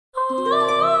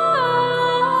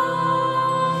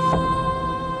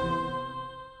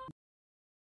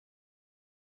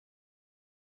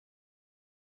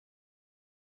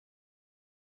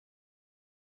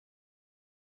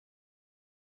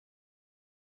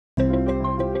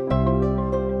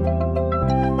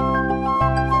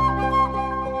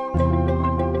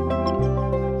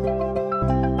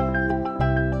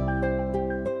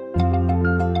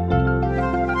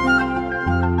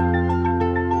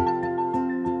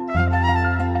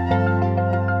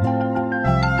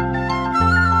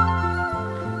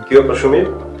কি ব্যাপার সুমির?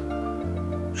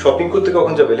 শপিং করতে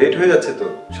কখন যাবে? লেট হয়ে যাচ্ছে তো,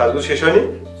 সাজগোজ শেষ হয়নি?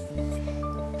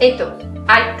 এই তো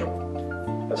আরেকটু।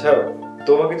 আচ্ছা,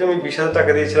 তোমাকে যে আমি 20,000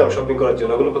 টাকা দিয়েছিলাম শপিং করার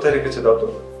জন্য, ওগুলো কোথায় রেখেছো দাও তো।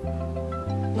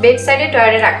 বেড সাইডে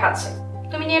ড্রয়ারে রাখা আছে,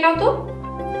 তুমি নিয়ে নাও তো।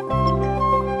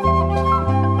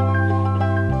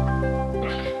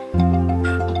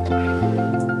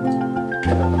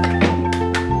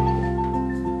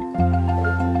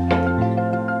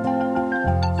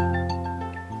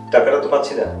 টাকাটা তো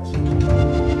পাচ্ছি না।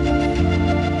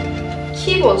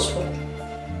 কি বলছো?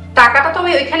 টাকাটা তো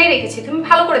আমি ওইখানেই রেখেছি, তুমি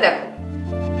ভালো করে দেখো।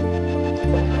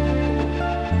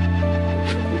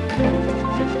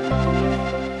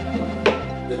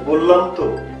 বললাম তো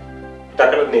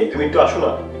টাকাটা নেই, তুমি একটু আসো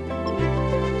না।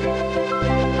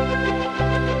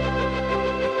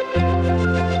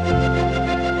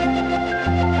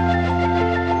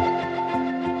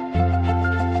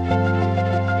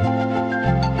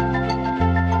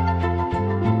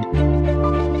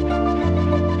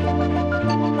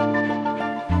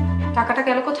 টাকাটা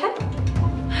গেল কোথায়?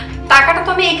 টাকাটা তো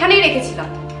আমি এখানেই রেখেছিলাম,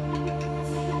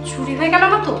 চুরি হয়ে গেল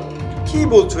না তো? কি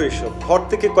বলছো এসব? ঘর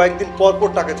থেকে কয়েকদিন পর পর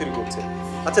টাকা চুরি করছে।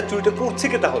 আচ্ছা, চুরিটা করছে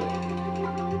কে তাহলে?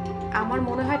 আমার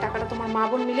মনে হয় টাকাটা তোমার মা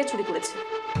বোন মিলে চুরি করেছে।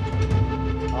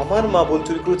 আমার মা বোন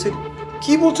চুরি করেছে?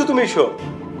 কি বলছো তুমি এসব?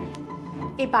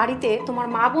 এই বাড়িতে তোমার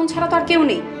মা বোন ছাড়া তো আর কেউ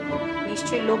নেই,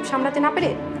 নিশ্চয়ই লোভ সামলাতে না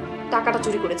পেরে টাকাটা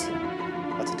চুরি করেছে।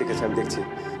 আচ্ছা ঠিক আছে, আমি দেখছি।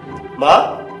 মা,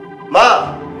 মা,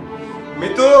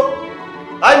 মিতু,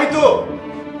 আয় মিতু।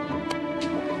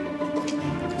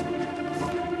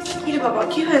 কি রে বাবা,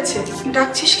 কি হয়েছে?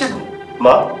 ডাকছিস কেন?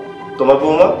 মা, তোমার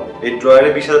বৌমা এই ড্রয়ারে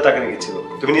 20,000 টাকা রেখেছিল,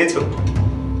 তুমি নিয়েছো?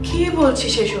 কি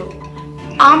বলছিস এসব?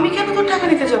 আমি কেন তোর টাকা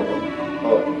নিতে যাব?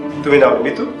 তুমি নাও।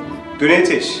 মিতু, তুই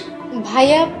নিয়েছিস?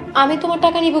 ভাইয়া, আমি তোমার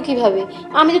টাকা নিব কিভাবে?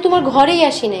 আমি তো তোমার ঘরেই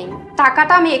আসি নাই।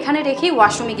 টাকাটা আমি এখানে রেখেই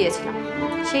ওয়াশরুমে গিয়েছিলাম,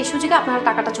 সেই সুযোগে আপনারা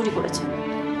টাকাটা চুরি করেছে।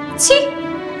 ছি,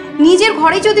 নিজের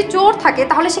ঘরে যদি চোর থাকে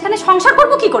তাহলে সেখানে সংসার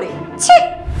করব কি করে? ছি!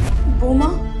 বৌমা,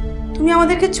 তুমি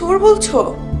আমাদেরকে চোর বলছো?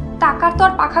 টাকার তো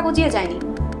আর পাখা গজিয়ে যায়নি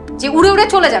যে উড়ে উড়ে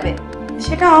চলে যাবে।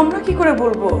 সেটা আমরা কি করে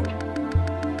বলবো?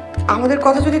 আমাদের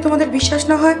কথা যদি তোমাদের বিশ্বাস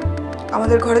না হয়,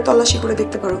 আমাদের ঘরে তল্লাশি করে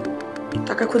দেখতে পারো,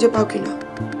 টাকা খুঁজে পাও কিনা।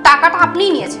 টাকাটা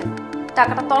আপনিই নিয়েছেন,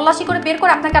 টাকাটা তল্লাশি করে বের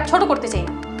করে আপনাকে আর ছোট করতে চাই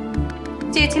না।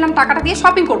 চেয়েছিলাম টাকাটা দিয়ে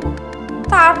শপিং করব,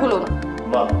 তা আর হলো না।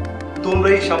 মা, তোমরা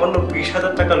এই সামান্য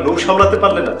 20,000 টাকা লোভ সামলাতে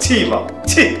পারলে না? ছি মা,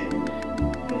 ছি।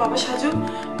 বাবা সাজু,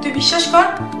 তুই বিশ্বাস কর,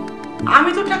 আমি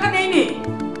তো টাকা নেইনি।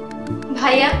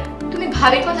 ভাইয়া, তুমি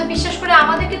ভাবির কথা বিশ্বাস করে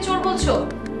আমাদেরকে চোর বলছো?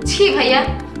 ছি ভাইয়া।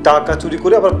 টাকা চুরি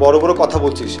করে আবার বড় বড় কথা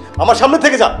বলছিস, আমার সামনে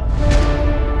থেকে যা।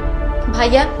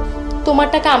 ভাইয়া, তোমার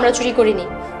টাকা আমরা চুরি করিনি।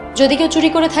 যদি কেউ চুরি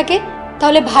করে থাকে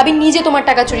তাহলে ভাবি নিজে তোমার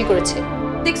টাকা চুরি করেছে।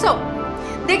 দেখছো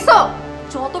দেখছো,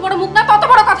 যত বড় মুখ না তত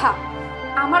বড় কথা।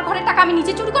 আমার ঘরের টাকা আমি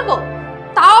নিজে চুরি করব,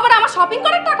 তাও আবার আমার শপিং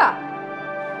করার টাকা?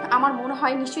 আমার মনে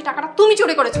হয় নিশ্চয়ই টাকাটা তুমি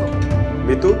চুরি করেছো।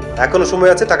 মিতু, এখনো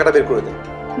সময় আছে, টাকাটা বের করে দে।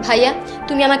 ভাইয়া,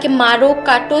 তুমি আমাকে মারো,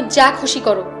 কাটো, যা খুশি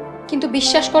করো, কিন্তু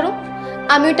বিশ্বাস করো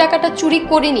আমি ওই টাকাটা চুরি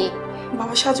করিনি।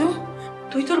 বাবা সাজু,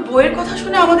 তুই তোর বইয়ের কথা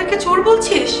শুনে আমাদেরকে চোর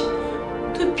বলছিস?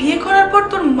 তুই বিয়ে করার পর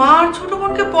তোর মা আর ছোট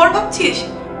বোনকে পর ভাবছিস?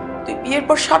 তুই বিয়ের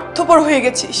পর স্বার্থপর হয়ে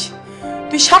গেছিস।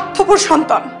 তুই স্বার্থপর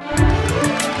সন্তান।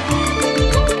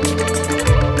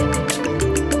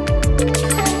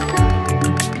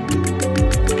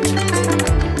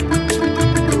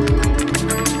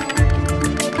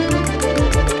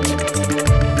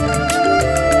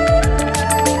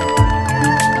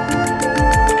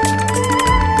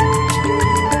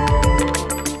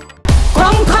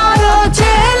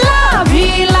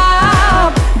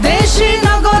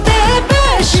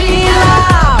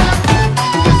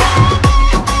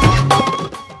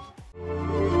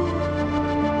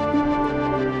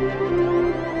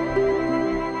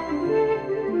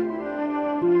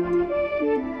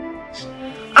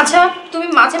 আচ্ছা, তুমি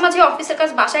মাঝে মাঝে অফিসের কাজ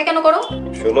বাসায় কেন করো?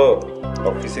 শোনো,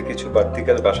 অফিসে কিছু বাড়তি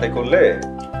কাজ বাসায় করলে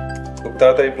খুব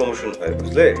তাড়াতাড়ি প্রমোশন হয়,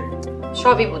 বুঝলে?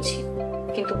 সবই বুঝি,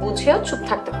 কিন্তু বুঝেও চুপ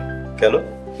থাকতে হয়। কেন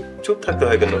চুপ থাকতে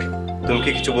হয় কেন? তুমি কি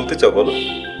কিছু বলতে চাও, বলো।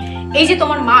 এই যে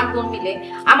তোমার মা বোন মিলে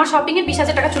আমার শপিং এর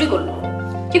 20,000 টাকা চুরি করলো,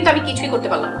 কিন্তু আমি কিছুই করতে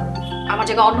পারলাম না। আমার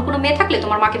জায়গায় অন্য কোনো মেয়ে থাকলে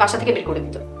তোমার মাকে বাসা থেকে বের করে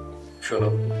দিত। শোনো,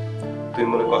 তুমি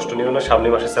মনে কষ্ট নিও না,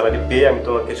 সামনের মাসে স্যালারি পেয়ে আমি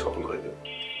তোমাকে শপিং করে দেবো।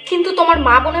 কিন্তু তোমার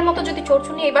মা বোনের মতো যদি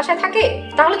চোরচুনি এই বাসায় থাকে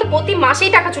তাহলে তো প্রতি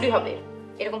মাসেই টাকা চুরি হবে।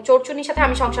 এরকম চোরচুনির সাথে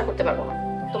আমি সংসার করতে পারবো না।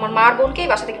 তোমার মা আর বোনকে এই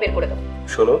বাসা থেকে বের করে দাও।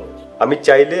 শোনো, আমি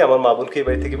চাইলে আমার মা বোনকে এই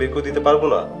বাড়ি থেকে বের করে দিতে পারবো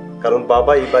না, কারণ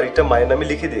বাবা এই বাড়িটা মায়ের নামে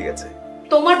লিখে দিয়ে গেছে।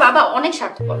 তোমার বাবা অনেক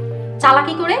স্বার্থপর,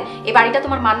 চালাকি করে এই বাড়িটা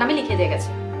তোমার মার নামে লিখে দিয়ে গেছে।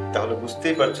 তাহলে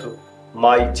বুঝতেই পারছো,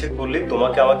 মা ইচ্ছে করলে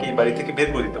তোমাকে আমাকে এই বাড়ি থেকে বের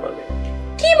করে দিতে পারবে।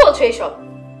 কি বলছো এসব?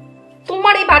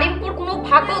 তোমার এই বাড়ির উপর কোনো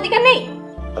ভাগ্য অধিকার নেই?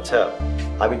 আচ্ছা,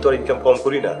 আমি তো আর ইনকাম কম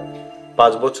করি না।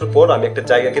 5 বছর পর আমি একটা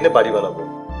জায়গা কিনে বাড়ি বানাবো।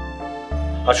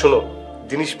 আর শোনো,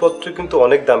 জিনিসপত্র কিন্তু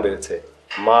অনেক দাম বেড়েছে।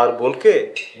 মা আর বোনকে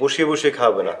বসিয়ে বসিয়ে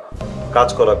খাওয়াবে না, কাজ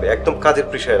করাবে, একদম কাজের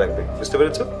প্রেসারে রাখবে। বুঝতে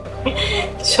পেরেছো?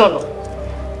 শোনো,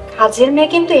 কাজের মেয়ে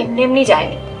কিন্তু এমনি এমনি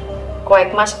যায়নি। কয়েক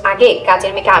মাস আগে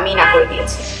কাজের মেয়েকে আমি না করে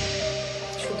দিয়েছি,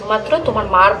 শুধুমাত্র তোমার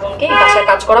মা আর বোনকে এই বাসায়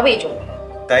কাজ করাবে এই জন্য।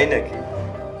 তাই নাকি?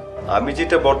 আমি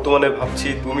যেটা বর্তমানে ভাবছি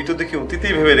তুমি তো দেখি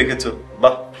অতীতেই ভেবে রেখেছো।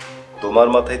 বাহ, তোমার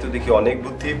মাথায় তো দেখি অনেক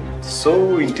বুদ্ধি, সো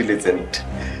ইন্টেলিজেন্ট।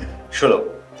 শোনো,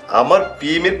 আমার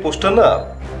পিএম এর পোস্টটা না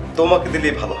তোমাকে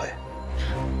দিলেই ভালো হয়।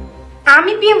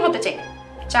 আমি পিএম হতে চাই,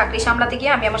 চাকরি সামলাতে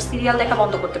গিয়ে আমি আমার সিরিয়াল দেখা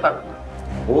বন্ধ করতে পারবো না।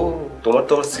 ও, তোমার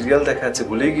তো আমার সিরিয়াল দেখা আছে,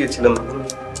 ভুলেই গিয়েছিলাম।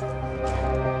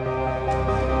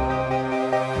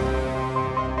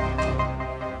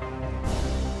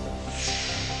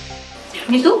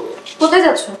 নিতু, কোথায়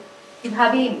যাচ্ছ?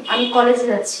 ভাবি, আমি কলেজে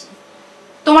যাচ্ছি।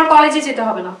 তোমার কলেজে যেতে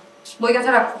হবে না, বই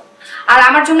কথা রাখো। আর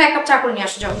আমার জন্য 1 কাপ চা করে নিয়ে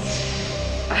আসো, যাও।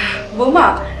 বৌমা,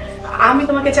 আমি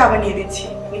তোমাকে চা বানিয়ে দিচ্ছি।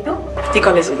 মিতু, তুই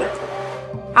কলেজে যা।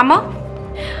 আম্মা,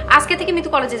 আজকে থেকে মিতু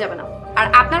কলেজে যাবে না। আর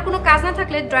আপনার কোনো কাজ না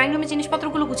থাকলে ড্রয়িং রুমে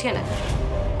জিনিসপত্রগুলো গুছিয়ে নেন।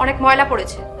 অনেক ময়লা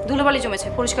পড়েছে, ধুলোবালি জমেছে,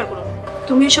 পরিষ্কার করুন।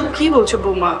 তুমি এসব কি বলছো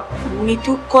বৌমা?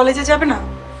 মিতু কলেজে যাবে না?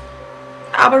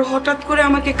 আবার হঠাৎ করে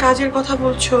আমাকে কাজের কথা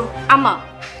বলছো? আম্মা,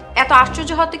 এত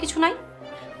আশ্চর্য হতে কিছু নাই।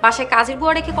 বাসায় কাজের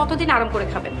বুয়া রেখে কতদিন আরাম করে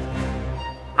খাবেন?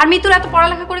 আর মিতুর এত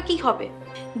পড়ালেখা করে কি হবে?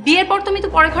 বিয়ের পর তো মিতু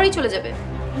পরের ঘরেই চলে যাবে।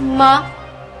 মা,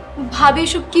 ভাবি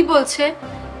এসব কি বলছে?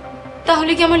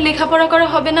 তাহলে কি আমার লেখাপড়া করা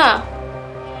হবে না?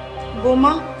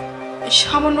 বৌমা,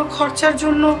 সামান্য খরচার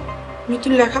জন্য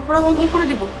মিতুর লেখাপড়া বন্ধ করে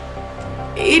দিব?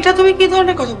 এটা তুমি কি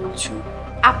ধরনের কথা বলছো?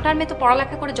 আপনার মেয়ে তো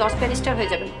পড়ালেখা করে জজ ব্যারিস্টার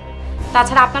হয়ে যাবেন।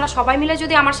 তাছাড়া আপনারা সবাই মিলে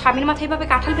যদি আমার স্বামীর মাথায় এভাবে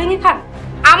কাঁঠাল ভেঙে খান,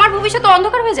 আমার ভবিষ্যৎ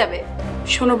অন্ধকার হয়ে যাবে।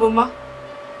 শোনো বৌমা,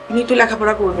 মিতু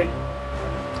লেখাপড়া করবে,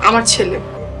 আমার ছেলে।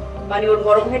 মানে ওর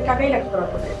বড় ভাইয়ের টাকাই লেখাপড়া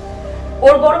করবে।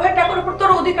 ওর বড় ভাইয়ের টাকার উপর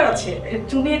তোর অধিকার আছে,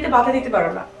 তুমি এতে বাধা দিতে পারো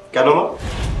না। কেন মা?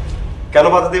 কেন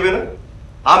বাধা দেবে না?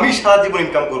 আমি সারা জীবন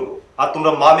ইনকাম করব, আর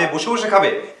তোমরা মা মেয়ে বসে বসে খাবে।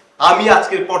 আমি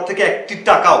আজকের পর থেকে 1টি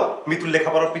টাকাও মিতুর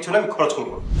লেখাপড়ার পিছনে আমি খরচ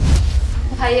করবো।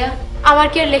 ভাইয়া, আমার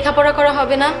কি আর লেখাপড়া করা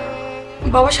হবে না?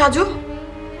 বাবা সাজু,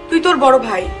 তুই তোর বড়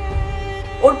ভাই,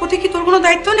 ওর প্রতি কি তোর কোনো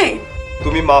দায়িত্ব নেই?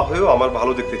 তুমি মা হয়েও আমার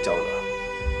ভালো দেখতে চাও না,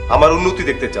 আমার উন্নতি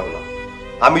দেখতে চাও না।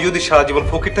 আমি যদি সারা জীবন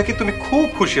ফকির থাকি তুমি খুব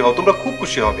খুশি হও, তোমরা খুব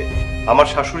খুশি হবে। আমার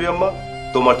শাশুড়ি আম্মা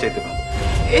তোমার চাইতে ভালো।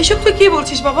 এসব তুই কি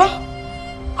বলছিস বাবা?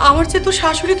 আমার চেয়ে তোর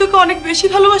শাশুড়ি তোকে অনেক বেশি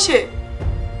ভালোবাসে,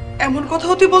 এমন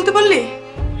কথাও তুই বলতে পারলি?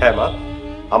 হ্যাঁ মা,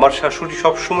 আমার শাশুড়ি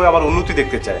সবসময় আমার উন্নতি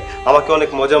দেখতে চায়, আমাকে অনেক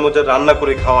মজা মজা রান্না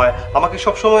করে খাওয়ায়, আমাকে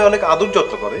সবসময় অনেক আদর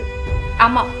যত্ন করে।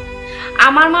 আম্মা,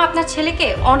 আমার মা আপনার ছেলেকে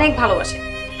অনেক ভালোবাসে।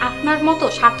 আপনার মতো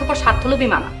স্বার্থপর স্বার্থলোভী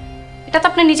মা না। এটা তো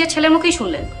আপনি নিজের ছেলের মুখেই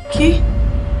শুনলেন। কি?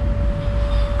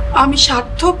 আমি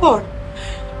স্বার্থপর?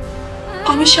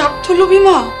 আমি স্বার্থলোভী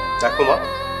মা? দেখো মা,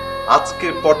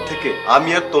 আজকের পর থেকে আমি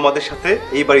আর তোমাদের সাথে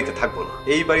এই বাড়িতে থাকবো না।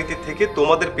 এই বাড়িতে থেকে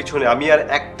তোমাদের পিছনে আমি আর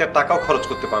 1টা টাকাও খরচ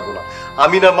করতে পারবো না।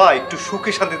 আমি না মা একটু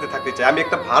সুখে শান্তিতে থাকতে চাই। আমি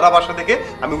একটা ভাড়া বাসা থেকে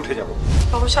আমি উঠে যাব।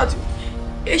 বাবা সাজু,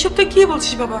 এসব তুই কি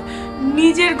বলছিস বাবা?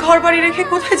 নিজের ঘর বাড়ি রেখে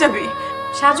কোথায় যাবি?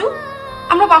 সাজু,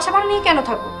 আমরা বাসা ভাড়া নিয়ে কেন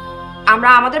থাকবো? আমরা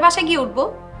আমাদের বাসায় গিয়ে উঠবো।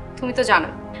 তুমি তো জানো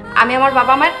আমি আমার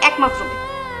বাবা মায়ের একমাত্র মেয়ে।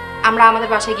 আমরা আমাদের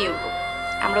বাসায় গিয়ে উঠবো।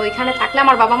 আমরা ওইখানে থাকলে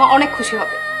আমার বাবা মা অনেক খুশি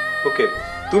হবে। ওকে,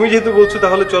 তুমি যেহেতু বলছো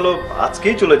তাহলে চলো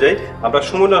আজকেই চলে যাই। আমরা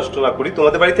সময় নষ্ট না করি,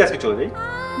 তোমাদের বাড়িতে আজকে চলে যাই।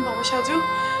 বাবা সাজু,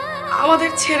 আমাদের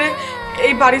ছেড়ে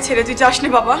এই বাড়ি ছেড়ে তুই যাসনি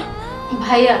বাবা।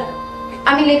 ভাইয়া,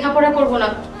 আমি লেখাপড়া করব না,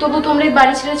 তবু তোমরা এই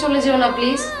বাড়ি ছেড়ে চলে যেও না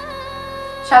প্লিজ।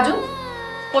 সাজু,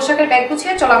 পোশাকের ব্যাগ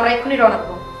গুছিয়ে চলো, আমরা এক্ষুনি রওনা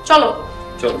দেবো। চলো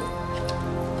চলো।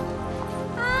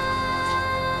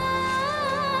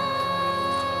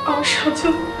 আমার সাজু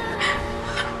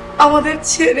আমাদের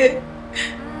ছেড়ে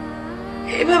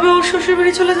এভাবে ওর শ্বশুর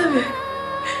বাড়ি চলে যাবে?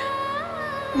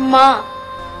 মা,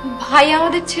 ভাই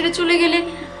আমাদের ছেড়ে চলে গেলে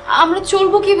আমরা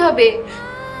চলবো কিভাবে?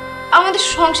 আমাদের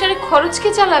সংসারে খরচ কে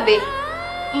চালাবে?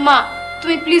 মা,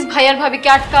 তুমি প্লিজ ভাইয়ার ভাবিকে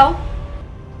আটকাও।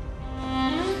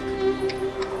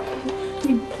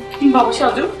 বাবা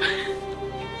সাজু,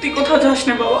 তুই কোথাও যাস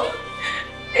না বাবা,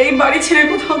 এই বাড়ি ছেড়ে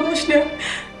কোথাও যাস না।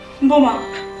 বোমা,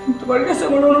 তোমার কাছে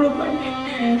আমার অনুরোধ নাই,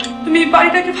 তুমি এই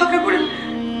বাড়িটাকে ফাঁকা করে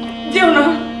যেও না।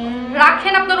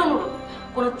 রাখেন আপনার অনুরোধ,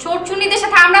 কোনো চোর চুন্নিদের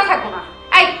সাথে আমরা থাকবো না।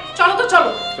 এই চলো তো,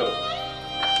 চলো চলো।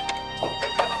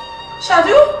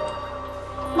 সাজু,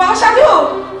 মা সাজু,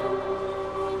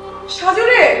 সাজু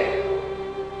রে,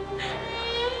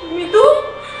 মিতু,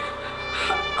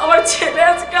 আমার ছেলে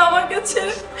আজকে আমাকে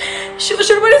ছেড়ে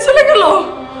শ্বশুর বাড়ি চলে গেল।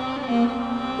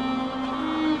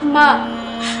 মা,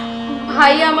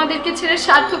 ভাই আমাদেরকে ছেড়ে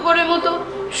স্বার্থপরের মতো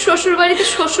শ্বশুর বাড়িতে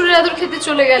শ্বশুরের আদর খেতে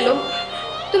চলে গেল।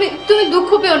 তুমি তুমি দুঃখ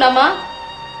পেও না মা।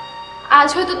 আজ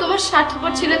হয়তো তোমার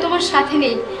স্বার্থপর ছেলে তোমার সাথে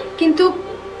নেই, কিন্তু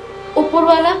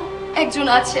উপরওয়ালা একজন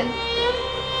আছেন।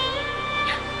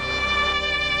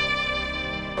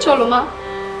 চলো মা।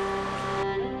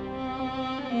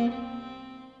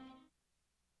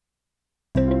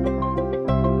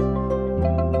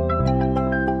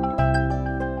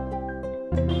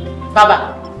 বাবা,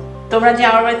 তোমরা যে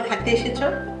আমার বাড়িতে থাকতে এসেছো,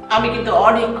 আমি কিন্তু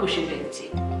অনেক খুশি হয়েছি।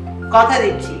 কথা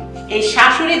দিচ্ছি, এই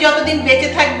শাশুড়ি যতদিন বেঁচে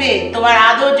থাকবে তোমার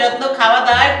আদর যত্ন খাওয়া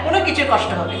দাওয়ার কোনো কিছু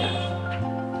কষ্ট হবে না।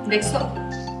 দেখছো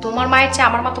তোমার মায়ের চেয়ে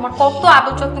আমার মা তোমার কত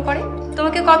আদর যত্ন করে,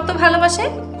 তোমাকে কত ভালোবাসে।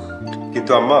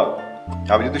 কিন্তু আম্মা,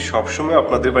 আমি যদি সবসময়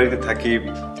আপনাদের বাড়িতে থাকি,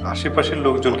 আশেপাশের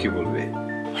লোকজন কি বলবে?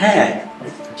 হ্যাঁ,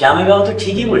 জামাই বাবা তো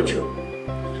ঠিকই বলছো।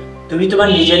 তুমি তোমার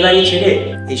নিজের বাড়ি ছেড়ে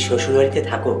এই শ্বশুর বাড়িতে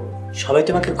থাকো, সবাই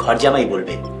তোমাকে ঘর জামাই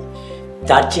বলবে।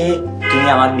 তার চেয়ে তুমি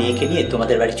আমার মেয়েকে নিয়ে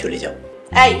তোমাদের বাড়ি চলে যাও।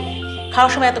 এই,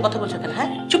 খাওয়ার সময় এত কথা বলছো কেন? হ্যাঁ,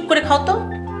 চুপ করে খাও তো।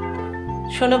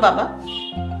 শোনো বাবা,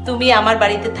 তুমি আমার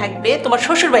বাড়িতে থাকবে, তোমার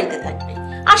শ্বশুর বাড়িতে থাকবে,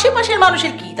 আশেপাশের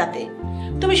মানুষের কি তাতে?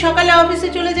 তুমি সকালে অফিসে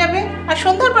চলে যাবে আর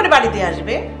সন্ধ্যার পরে বাড়িতে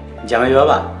আসবে। জামাই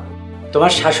বাবা,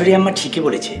 তোমার শাশুড়ি আম্মা ঠিকই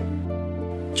বলেছে।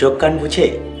 চোখ কান বুঝে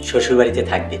শ্বশুর বাড়িতে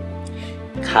থাকবে,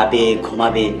 খাবে,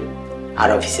 ঘুমাবে আর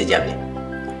অফিসে যাবে,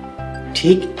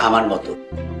 ঠিক আমার মতো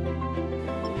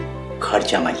ঘর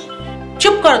জামাই।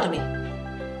 চুপ করো তুমি।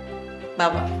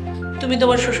 বাবা, তুমি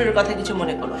তোমার শ্বশুরের কথা কিছু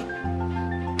মনে করো না।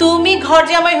 তুমি ঘর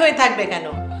জামাই হয়ে থাকবে কেন?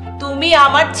 তুমি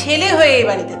আমার ছেলে হয়ে এই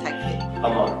বাড়িতে থাকবে।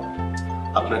 আম্মা,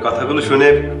 আপনার কথাগুলো শুনে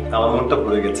আমার মনটা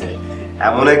ভরে গেছে।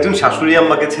 এমন একজন শাশুড়ি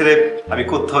আম্মাকে ছেড়ে আমি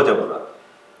কোথাও যাব না।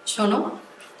 শোনো,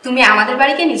 তুমি আমাদের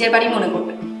বাড়িকে নিজের বাড়ি মনে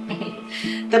করবে।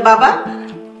 তো বাবা,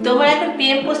 তোমার এখন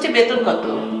পিএম পোস্টে বেতন কত?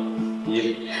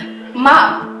 মা,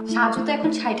 সাজু তো এখন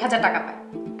 ৬০,০০০ টাকা পায়।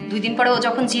 ২ দিন পরে ও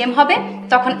যখন জিএম হবে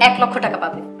তখন ১,০০,০০০ টাকা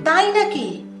পাবে। তাই নাকি?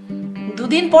 2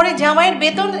 দিন পরে জামাইয়ের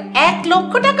বেতন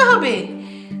 ১,০০,০০০ টাকা হবে?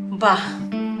 বাহ,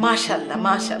 মাশাআল্লাহ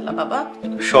মাশাআল্লাহ বাবা।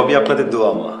 সবই আপনাদের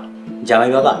দোয়া মা।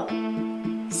 জামাই বাবা,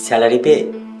 স্যালারি পেয়ে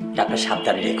টাকা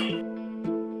সাবধানে রেখো।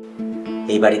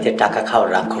 এই বাড়িতে টাকা খাওয়ার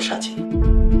রাক্ষস আছে,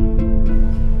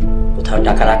 কোথাও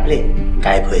টাকা রাখলে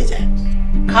গায়েব হয়ে যায়।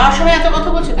 খাওয়ার সময় এত কথা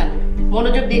বলছো কেন?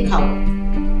 মনোযোগ দিয়ে খাও।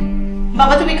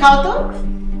 বাবা, তুমি খাও তো।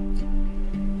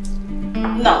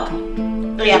 না,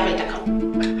 তুই আপেলটা খাও,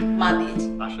 মা দিয়েছে।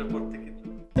 আসার পর থেকে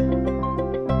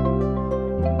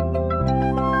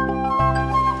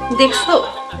দেখছো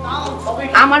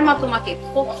আমার মা তোমাকে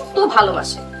কত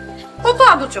ভালোবাসে, কত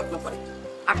আদর যত্ন করে।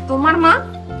 আর তোমার মা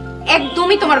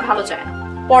একদমই তোমার ভালো চায় না,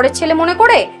 পরের ছেলে মনে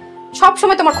করে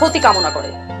সবসময় তোমার ক্ষতি কামনা করে।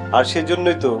 আর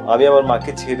সেজন্যই তো আমি আমার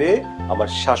মাকে ছেড়ে আমার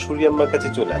শাশুড়ি আম্মার কাছে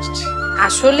চলে আসছি।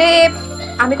 আসলে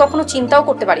আমি কখনো চিন্তাও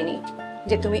করতে পারিনি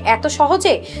যে তুমি এত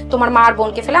সহজে তোমার মা আর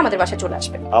বোনকে ফেলে আমাদের বাসায় চলে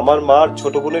আসবে। আমার মার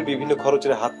ছোট বোনের বিভিন্ন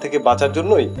খরচের হাত থেকে বাঁচার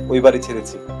জন্যই ওই বাড়ি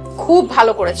ছেড়েছি। খুব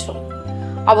ভালো করেছো।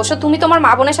 অবশ্য তুমি তোমার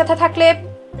মা বোনের সাথে থাকলে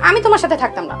আমি তোমার সাথে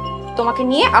থাকতাম না, তোমাকে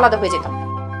নিয়ে আলাদা হয়ে যেতাম।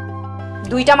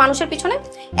 2টা মানুষের পিছনে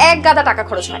 1 গাদা টাকা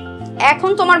খরচ হয়। এখন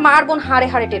তোমার মা আর বোন হাড়ে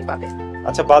হাড়ে টের পাবে।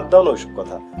 আচ্ছা, বাদ দাও না ওইসব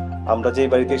কথা। আমরা যে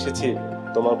বাড়িতে এসেছি,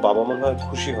 তোমার বাবা মনে হয়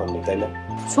খুশি হননি, তাই না?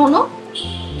 শোনো,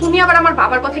 তুমি আবার আমার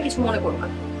বাবার কথা কিছু মনে করবে না।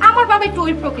 আমার বাবা একটু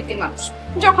ওই প্রকৃতির মানুষ,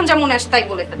 যখন যা মনে আসে তাই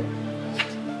বলে ফেলে।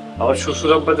 আমার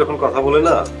শ্বশুর আব্বা যখন কথা বলে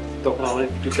না, তখন আমার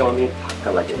একটু কেমন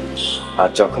ধাক্কা লাগে। আর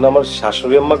যখন আমার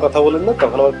শাশুড়ি আম্মা কথা বলেন না,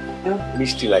 তখন আমার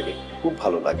মিষ্টি লাগে, খুব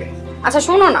ভালো লাগে। আচ্ছা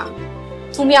শোনো না,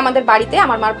 তুমি আমাদের বাড়িতে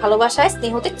আমার মার ভালোবাসায়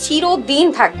স্নেহতে চিরদিন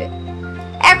থাকবে।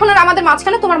 এখন আর আমাদের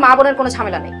মাঝখানে তোমার মা বোনের কোনো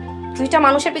ঝামেলা নেই। 2টা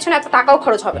মানুষের পিছনে এত টাকাও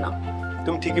খরচ হবে না।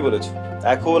 তুমি ঠিকই বলেছো,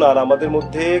 এখন আর আমাদের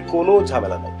মধ্যে কোনো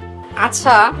ঝামেলা নেই।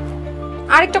 আচ্ছা,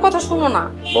 আরেকটা কথা শুনো না।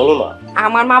 বলো না।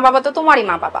 আমার মা বাবা তো তোমারই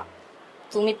মা বাবা।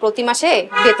 তুমি প্রতি মাসে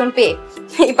বেতন পেয়ে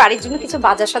এই বাড়ির জন্য কিছু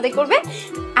বাজার সদাই করবে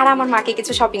আর আমার মাকে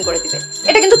কিছু শপিং করে দিবে।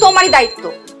 এটা কিন্তু তোমারই দায়িত্ব।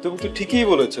 তুমি তো ঠিকই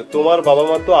বলেছো, তোমার বাবা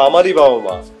মা তো আমারই বাবা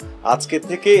মা। আজকে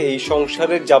থেকে এই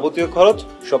সংসারের যাবতীয় খরচ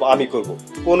সব আমি করব,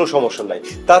 কোনো সমস্যা নাই।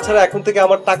 তাছাড়া এখন থেকে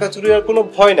আমার টাকা চুরির আর কোনো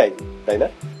ভয় নাই, তাই না?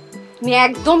 তুমি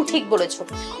একদম ঠিক বলেছো।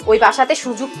 ওই বাসাতে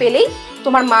সুযোগ পেলেই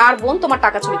তোমার মা আর বোন তোমার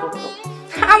টাকা চুরি করতো।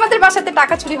 আমাদের বাসাতে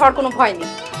টাকা চুরি হওয়ার কোনো ভয় নেই।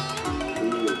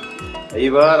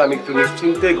 এইবার আমি একটু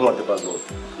নিশ্চিন্তে ঘুমাতে পারবো।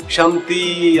 শান্তি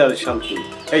আর শান্তি।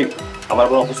 এই আমার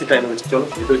বড় অফিসে টাইম হয়েছে, চলো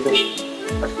ভিতরে চলো।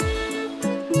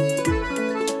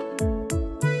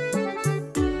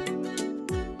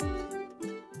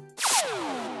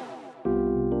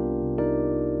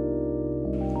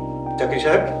 জাকির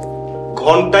সাহেব,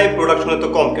 ঘন্টায় প্রোডাকশনে তো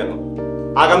কম কেন?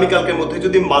 আগামীকালকের মধ্যে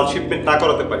যদি মাল শিপমেন্ট না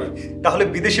করাতে পারি তাহলে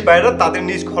বিদেশি বাইরেরা তাদের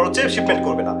নিজ খরচে শিপমেন্ট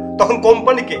করবে না, তখন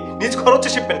কোম্পানিকে নিজ খরচে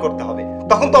শিপমেন্ট করতে হবে,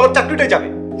 তখন তো আমার চাকরিটাই যাবে।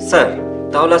 স্যার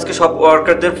তাহলে আজকে সব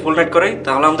ওয়ার্কারদের ফুল নাইট করাই,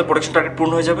 তাহলে আমাদের প্রোডাকশন টার্গেট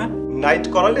পূর্ণ হয়ে যাবে। নাইট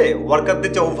করালে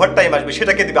ওয়ার্কারদের যে ওভার টাইম আসবে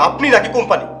সেটা কে দিবে, আপনি নাকি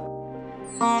কোম্পানি?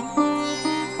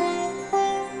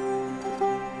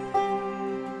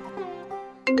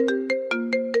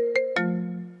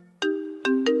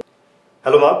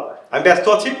 হ্যালো মা, আমি ব্যস্ত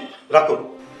আছি, রাখুন।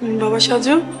 বাবা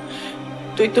সাজু,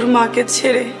 তুই তোর মাকে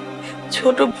ছেড়ে,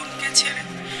 ছোট বোনকে ছেড়ে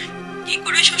কি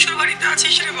করে শ্বশুর বাড়িতে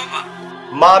আছিস রে বাবা?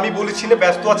 মা আমি বলেছি না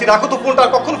ব্যস্ত আছি, রাখো তো ফোনটা,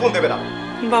 আর কখনো ফোন দেবে না।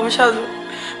 বাবা সাজু,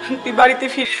 তুই বাড়িতে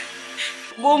ফিরে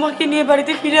বৌমাকে নিয়ে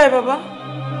বাড়িতে ফিরে আয় বাবা।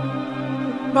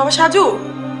 বাবা সাজু,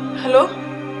 হ্যালো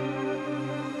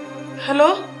হ্যালো।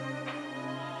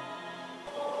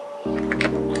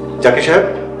 জাকির সাহেব,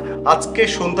 আজকে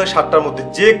সন্ধ্যা 7টার মধ্যে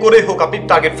যে করে হোক আপনি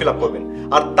টার্গেট ফিল আপ করবেন,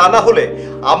 আর তা না হলে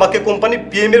আমাকে কোম্পানি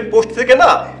পিএম এর পোস্ট থেকে না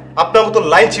আপনার মতো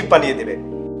লাইন চিফ বানিয়ে দেবে।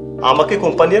 আমাকে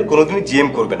কোম্পানি আর কোনোদিনই জিএম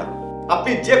করবে না।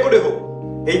 আপনি যে করে হোক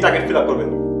এই টার্গেট ফিল আপ করবেন।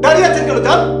 দাঁড়িয়ে আছেন কেন,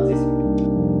 যান।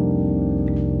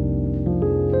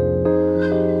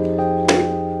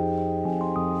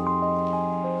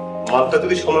 মালটা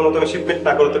যদি সময় মতো আমি শিপমেন্ট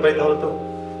না করতে পারি তাহলে তো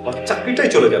আমার চাকরিটাই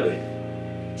চলে যাবে।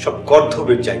 সব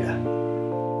গর্ধবের জায়গা।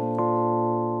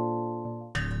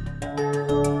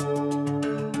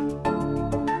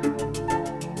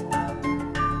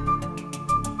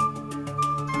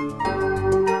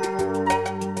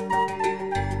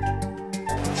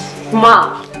 মা,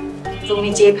 তুমি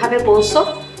যেভাবে বলছো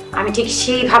আমি ঠিক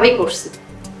সেইভাবেই করছি।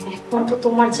 এখন তো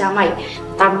তোমার জামাই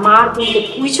তার মার বোনকে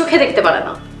দুই চোখে দেখতে পারে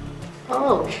না। ও,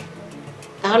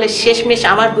 তাহলে শেষমেশ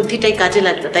আমার বুদ্ধিটাই কাজে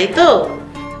লাগলো, তাই তো?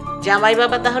 জামাই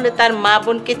বাবা তাহলে তার মা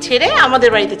বোনকে ছেড়ে আমাদের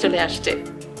বাড়িতে চলে আসছে।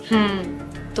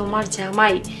 তোমার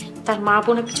জামাই তার মা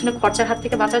বোনের পিছনে খরচার হাত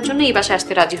থেকে বাঁচার জন্য এই বাসায়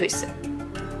আসতে রাজি হয়েছে।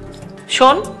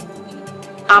 শোন,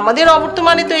 আমাদের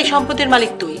অবর্তমানে তো এই সম্পত্তির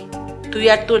মালিক তুই। তুই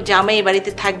আর তোর জামাই এই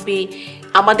বাড়িতে থাকবি,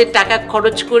 আমাদের টাকা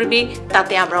খরচ করবি,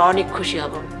 তাতে আমরা অনেক খুশি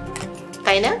হব,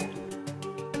 তাই না?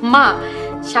 মা,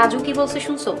 সাজু কি বলছে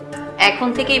শুনছো? এখন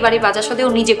থেকে এই বাড়ির বাজার সদাই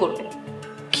ও নিজে করবে।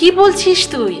 কি বলছিস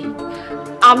তুই?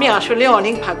 আমি আসলে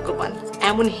অনেক ভাগ্যবান,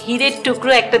 এমন হীরের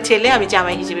টুকরো একটা ছেলে আমি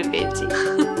জামাই হিসেবে পেয়েছি।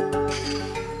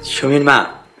 সুমির মা,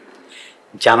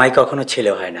 জামাই কখনো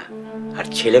ছেলে হয় না, আর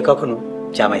ছেলে কখনো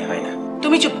জামাই হয় না।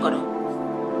 তুমি চুপ করো।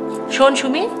 শোন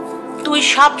সুমি, তুই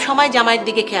সব সময় জামাইয়ের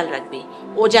দিকে খেয়াল রাখবি,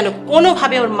 ও যেন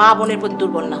কোনোভাবে ওর মা বোনের প্রতি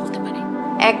দুর্বল না হতে পারে।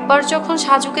 একবার যখন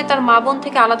সাজুকে তার মা বোন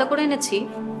থেকে আলাদা করে এনেছি,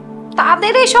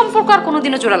 তাদের এই সম্পর্ক আর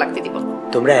কোনোদিনও জোড়া লাগতে দিব না।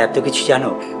 তোমরা এত কিছু জানো,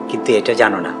 কিন্তু এটা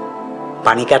জানো না,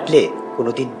 পানি কাটলে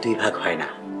কোনোদিন দুই ভাগ হয় না।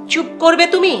 চুপ করবে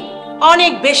তুমি?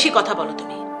 অনেক বেশি কথা বলো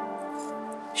তুমি।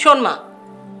 শোন মা,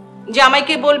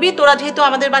 জামাইকে বলবি তোরা যেহেতু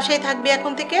আমাদের বাসায় থাকবি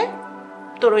এখন থেকে,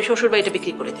 তোর ওই শ্বশুর বাড়িটা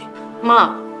বিক্রি করে দে। মা,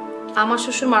 আমার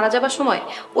শ্বশুর মারা যাবার সময়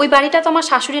ওই বাড়িটা তো আমার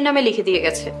শাশুড়ির নামে লিখে দিয়ে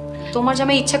গেছে। তোমার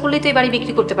জামাই ইচ্ছা করলেই তো এই বাড়ি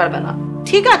বিক্রি করতে পারবে না।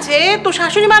 ঠিক আছে, তো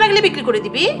শাশুড়ি মারা গেলে বিক্রি করে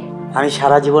দিবি। আমি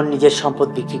সারা জীবন নিজের সম্পদ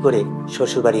বিক্রি করে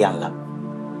শ্বশুর বাড়ি আনলাম,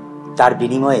 তার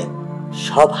বিনিময়ে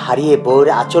সব হারিয়ে বউর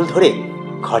আঁচল ধরে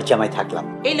ঘর জামাই থাকলাম।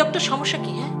 এই লোকটার সমস্যা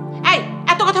কি? হ্যাঁ, এই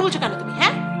এত কথা বলছো কেন তুমি?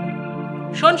 হ্যাঁ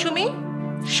শোন সুমি,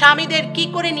 স্বামীদের কি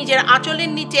করে নিজের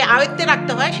আঁচলের নিচে আয়ত্তে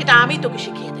রাখতে হয় সেটা আমি তোকে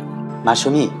শিখিয়ে দেব।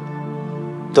 মাসুমি,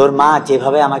 তোর মা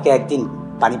যেভাবে আমাকে একদিন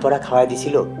পানি পড়া খাওয়াই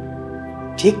দিছিল,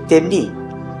 ঠিক তেমনি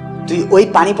তুই ওই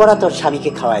পানি পড়া তোর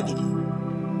স্বামীকে খাওয়াই দিবি।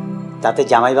 তাতে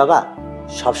জামাই বাবা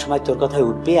সবসময় তোর কথায়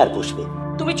উঠবে আর বসবে।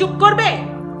 তুমি চুপ করবে?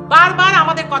 বারবার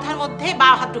আমাদের কথার মধ্যে বা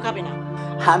হাত ঢুকাবে না।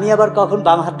 আমি আবার কখন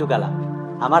বাম হাত ঢুকালাম?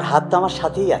 আমার হাত তো আমার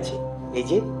সাথেই আছে, এই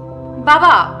যে।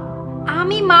 বাবা,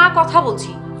 আমি মা কথা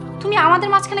বলছি, তুমি আমাদের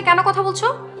মাঝখানে কেন কথা বলছো?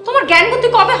 তোমার জ্ঞান বুদ্ধি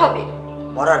কবে হবে?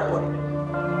 মরার পর।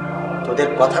 তোদের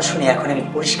কথা শুনে এখন আমি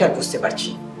পরিষ্কার বুঝতে পারছি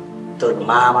তোর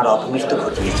মা আমার অপমৃত্যু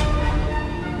ঘটিয়েছে।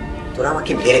 তোরা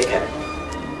আমাকে মেরে ফেল।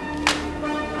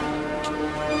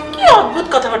 কি অদ্ভুত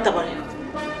কথাবার্তা বলে।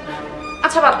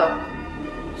 আচ্ছা বাদ দাও।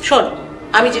 শোন,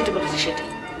 আমি যেটা বলেছি সেটাই।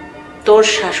 তোর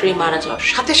শাশুড়ি মারা যাওয়ার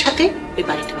সাথে সাথে ওই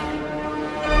বাড়িটা পাবে।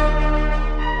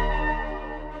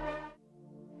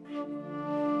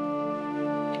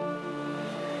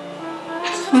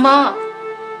 মা,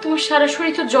 তোমার সারা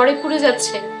শরীর তো জ্বরে পুড়ে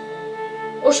যাচ্ছে,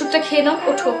 ওষুধটা খেয়ে নাও,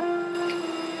 ওঠো।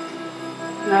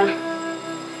 না,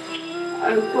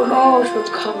 আমি কোনো ওষুধ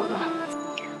খাবো না।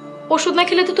 ওষুধ না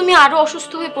খেলে তো তুমি আরো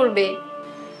অসুস্থ হয়ে পড়বে।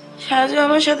 সাজু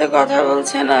আমার সাথে কথা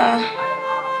বলছে না,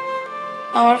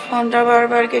 আমার ফোনটা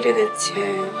বারবার কেটে দিচ্ছে।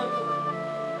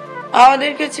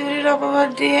 আমাদেরকে চুরির অপবাদ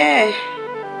দিয়ে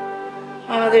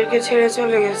আমাদেরকে ছেড়ে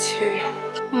চলে গেছে।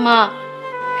 মা,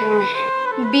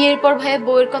 বিয়ের পর ভাইয়া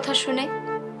বউয়ের কথা শুনে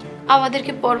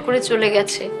আমাদেরকে পর করে চলে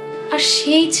গেছে, আর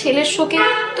সেই ছেলের শোকে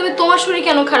তুমি তোমার শরীর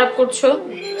কেন খারাপ করছো?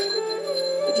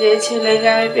 যে ছেলেকে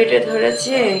আমি পেটে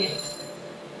ধরেছি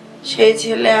সেই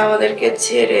ছেলে আমাদেরকে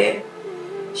ছেড়ে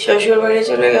শ্বশুর বাড়ি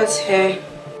চলে গেছে।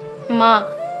 মা,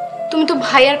 তুমি তো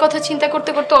ভাইয়ার কথা চিন্তা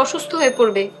করতে করতে অসুস্থ হয়ে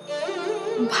পড়বে।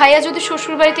 ভাইয়া যদি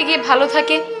শ্বশুর বাড়িতে গিয়ে ভালো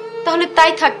থাকে তাহলে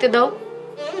তাই থাকতে দাও।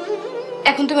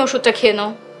 এখন তুমি ওষুধটা খেয়ে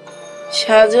নাও।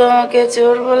 সাজু আমাকে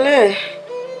চোর বলে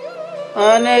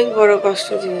অনেক বড় কষ্ট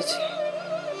দিয়েছে।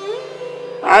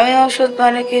 আমি ওষুধ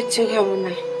পানি কিচ্ছু খাবো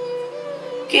না,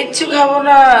 কিচ্ছু খাবো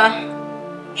না।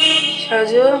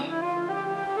 সাজু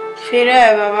ফিরে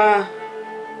আয় বাবা।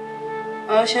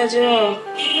 ও সাজু,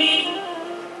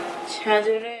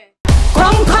 সাজু রে।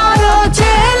 কম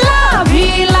খরচে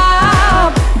লাভই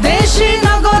লাভ, বেশি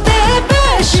নগদে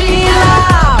বেশি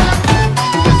লাভ।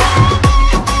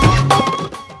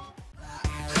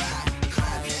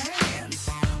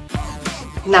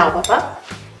 নাও বাবা,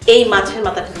 এই মাছের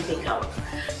মাথাটা তুমি খাও।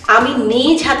 আমি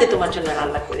নিজ হাতে তোমার জন্য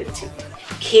রান্না করেছি,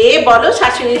 খেয়ে বলো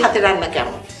শাশুড়ির হাতে রান্না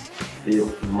কেমন।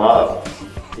 মা,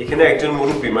 এখানে একজন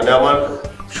মুরব্বী মানে আমার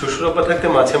শ্বশুর আব্বা থাকতে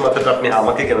মাছের মাথাটা আপনি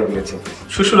আমাকে কেন দিয়েছেন?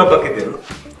 শ্বশুর আব্বাকে দেন।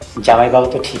 জামাইবাবু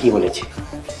তো ঠিকই বলেছে,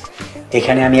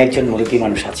 এখানে আমি একজন মুরব্বী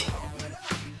মানুষ আছি,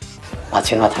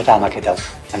 মাছের মাথাটা আমাকে দাও,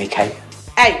 আমি খাই।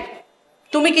 এই,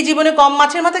 তুমি কি জীবনে কম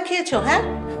মাছের মাথা খেয়েছো? হ্যাঁ,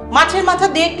 মাছের মাথা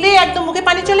দেখলে একদম মুখে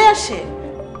পানি চলে আসে।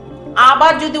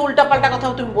 আবার যদি উল্টা পাল্টা কথা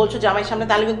তুমি বলছো জামাইয়ের সামনে,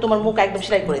 তাহলে কিন্তু তোমার মুখ একদম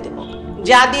সেলাই করে দেবো।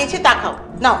 যা দিয়েছি তা খাও,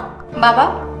 নাও। বাবা,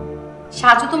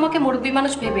 সাজু তোমাকে মুরব্বী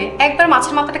মানুষ ভেবে একবার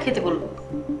মাছের মাথাটা খেতে বললো,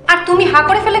 আর তুমি হা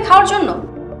করে ফেলে খাওয়ার জন্য?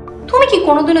 তুমি কি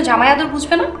কোনোদিনও জামাই আদর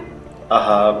বুঝবে না?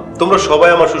 আহা, তোমরা সবাই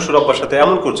আমার শ্বশুর আব্বার সাথে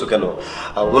এমন করছো কেন?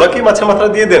 ওনাকেই মাছের মাথাটা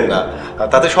দিয়ে দেন না,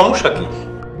 তাতে সমস্যা কি?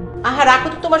 আহা, রাখো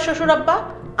তো তোমার শ্বশুর আব্বা,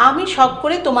 আমি শখ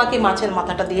করে তোমাকে মাছের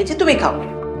মাথাটা দিয়েছি, তুমি খাও।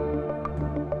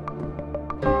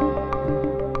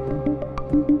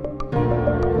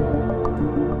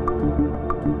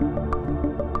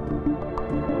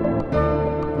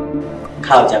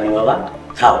 খাও জামাই বাবা,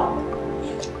 খাও।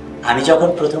 আমি যখন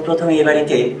প্রথম এই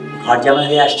বাড়িতে ঘর জামাই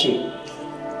হয়ে আসছি,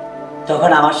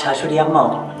 তখন আমার শাশুড়ি আম্মাও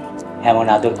এমন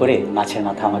আদর করে মাছের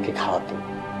মাথা আমাকে খাওয়াতো।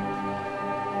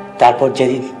 তারপর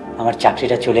যেদিন আমার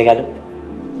চাকরিটা চলে গেল,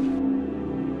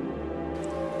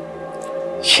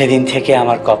 সেদিন থেকে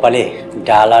আমার কপালে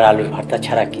ডাল আর আলুর ভর্তা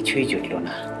ছাড়া কিছুই জুটল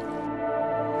না।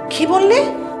 কি বললে?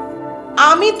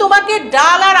 আমি তোমাকে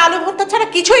ডাল আর আলু ভর্তা ছাড়া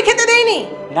কিছুই খেতে দেইনি?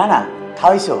 না না,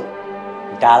 খাওয়াইছো।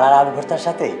 ডাল আর আলু ভর্তার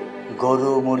সাথে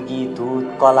গরু, মুরগি, দুধ,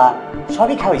 কলা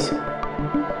সবই খাওয়াইছো।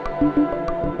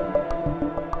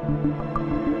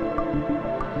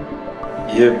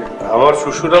 আমার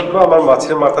শ্বশুর আব্বা আমার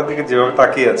মাছের মাথার দিকে যেভাবে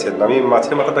তাকিয়ে আছেন, আমি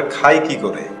মাছের মাথাটা খাই কি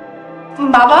করে?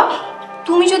 বাবা,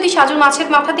 তুমি যদি সাজুর মাছের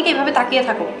মাথার দিকে এভাবে তাকিয়ে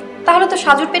থাকো তাহলে তো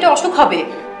সাজুর পেটে অসুখ হবে।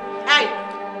 এই,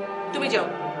 তুমি যাও,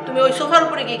 তুমি ওই সোফার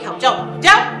উপরে গিয়ে খাও, যাও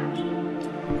যাও।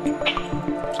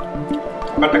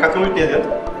 একটা কাঁচামরিচ নিয়ে যান।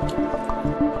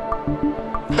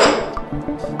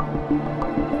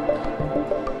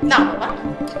 না বাবা,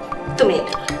 তুমি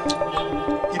এটা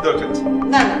কি দরকার আছে?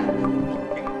 না না,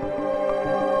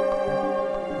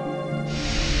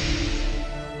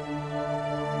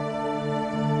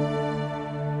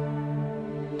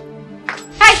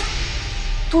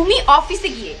 তুমি অফিসে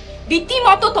গিয়ে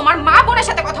রীতিমতো তোমার মা বোনের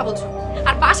সাথে কথা বলছো,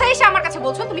 আর বাসায় এসে আমার কাছে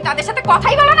বলছো তুমি তাদের সাথে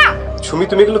কথাই বলো না। সুমি,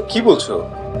 তুমি এগুলো কি বলছো?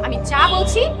 আমি যা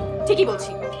বলছি ঠিকই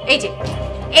বলছি।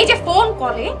 এই যে ফোন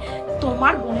কলে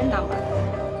তোমার বোনের নাম্বার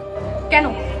কেন?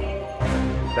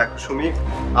 দেখো সুমি,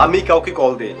 আমি কাউকে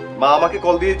কল দিই, মা আমাকে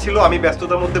কল দিয়েছিল, আমি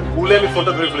ব্যস্ততার মধ্যে ভুলে আমি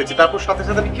ফোনটা ধরে ফেলেছি, তারপর সাথে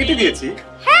সাথে আমি কেটে দিয়েছি।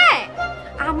 হ্যাঁ,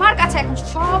 আমার কাছে এখন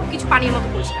সবকিছু পানির মতো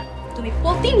পরিষ্কার। তুমি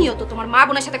প্রতিনিয়ত তোমার মা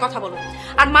বোনের সাথে কথা বলো,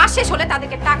 আর মাস শেষ হলে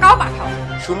তাদেরকে টাকাও পাঠাও।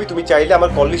 সুমি, তুমি চাইলে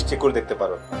আমার কল লিস্ট চেক করে দেখতে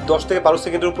পারো, 10 থেকে 12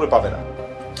 সেকেন্ডের উপরে পাবে না।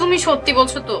 তুমি সত্যি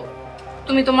বলছো তো?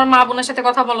 তুমি তোমার মা বোনের সাথে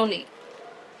কথা বলোনি?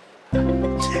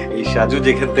 এই সাজু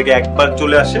যেখান থেকে একবার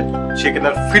চলে আসে সেখানে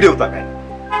আর ফিরেও তাকায়।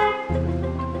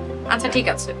 আচ্ছা ঠিক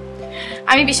আছে,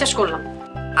 আমি বিশ্বাস করলাম।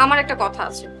 আমার একটা কথা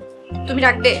আছে, তুমি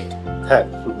রাখবে? হ্যাঁ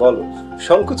বলো,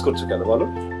 সংকোচ করছো কেন বলো।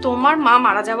 তোমার মা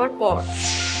মারা যাওয়ার পর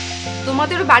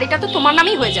তোমাদের ওই বাড়িটা তো তোমার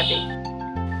নামেই হয়ে যাবে,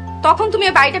 তখন তুমি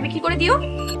ওই বাড়িটা বিক্রি করে দিও।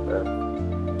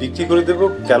 বিক্রি করে দেবো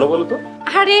কেন বলো তো?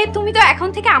 আরে তুমি তো এখন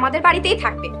থেকে আমাদের বাড়িতেই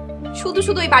থাকবে, শুধু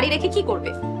শুধু ওই বাড়ি রেখে কি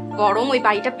করবে? বরং ওই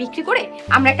বাড়িটা বিক্রি করে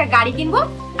আমরা একটা গাড়ি কিনবো,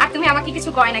 আর তুমি আমাকে কিছু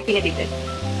গয়না কিনে দিতে।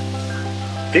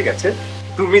 ঠিক আছে,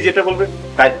 তুমি যেটা বলবে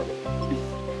তাই হবে।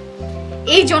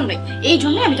 এই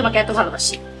জন্যই আমি তোমাকে এত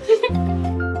ভালোবাসি।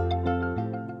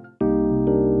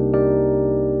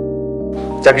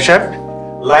 জাকির সাহেব,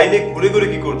 লাইনে ঘুরে ঘুরে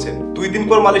কি করছেন? 2 দিন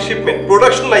পর মালের শিপমেন্ট,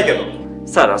 প্রোডাকশন নাই কেন?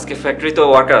 স্যার আজকে ফ্যাক্টরিতে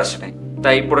ওয়ার্কার আসে নাই,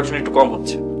 তাই প্রোডাকশন একটু কম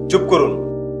হচ্ছে। চুপ করুন,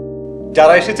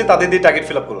 যারা এসেছে তাদের দিয়ে টার্গেট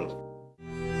ফিল আপ করুন।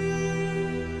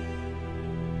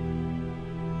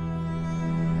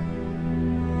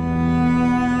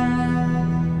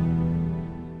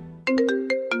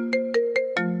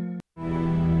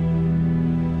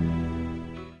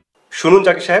 শুনুন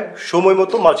জাকির সাহেব, সময়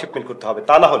মতো মাল শিপমেন্ট করতে হবে,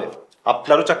 তা না হলে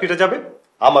আপনারও চাকরিটা যাবে,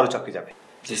 আমারও চাকরি যাবে।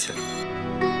 জি স্যার।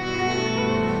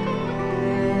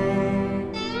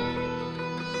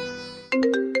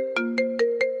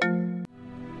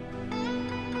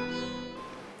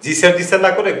 জি স্যার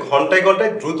না করে ঘন্টায়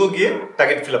ঘন্টায় দ্রুত গিয়ে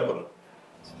টার্গেট ফিল আপ করুন।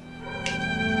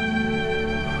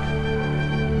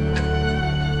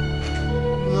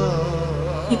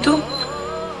 কিন্তু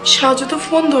সাজু তো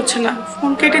ফোন ধরছে না,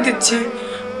 ফোন কেটে দিচ্ছে।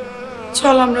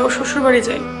 চল আমরা ও শ্বশুর বাড়ি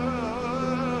যাই।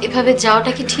 এভাবে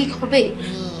যাওয়াটা কি ঠিক হবে?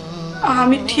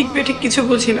 আমি ঠিক বেঠিক কিছু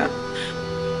বুঝি না।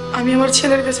 আমি আমার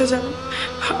ছেলের কাছে যাব,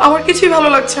 আমার কিছুই ভালো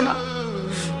লাগছে না।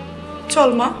 চল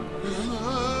মা।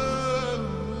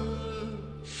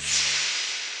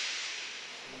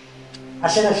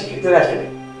 আসেন আসেন, ভিতরে আসেন।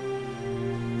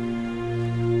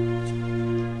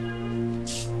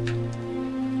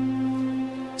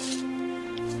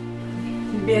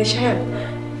 বিআই সাহেব,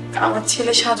 আমার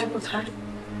ছেলে সাজু কোথায়?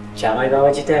 জামাই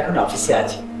বাবাজি তো এখন অফিসে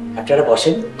আছে, আপনারা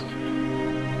বসেন।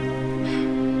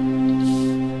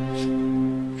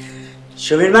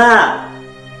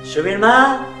 সুমির মা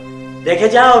দেখে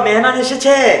যাও, মেহমান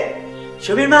এসেছে।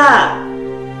 সুমির মা।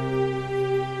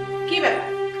 কি ব্যাপার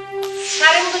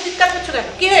সারের মতো চিৎকার করছো কেন?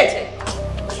 কি হয়েছে?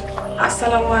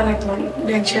 আসসালামু আলাইকুম।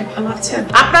 বিআই সাহেব ভালো আছেন?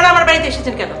 আপনারা আমার বাড়িতে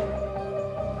এসেছেন কেন?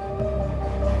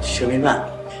 সুমির মা,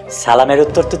 সালামের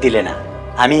উত্তর তো দিলে না,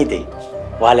 আমিই দেই।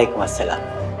 ওয়ালাইকুম আসসালাম।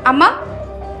 আম্মা,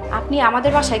 আপনি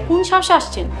আমাদের বাসায় কোন সাহসে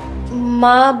আসছেন?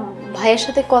 মা ভাইয়ের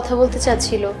সাথে কথা বলতে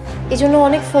চাচ্ছিল, এজন্য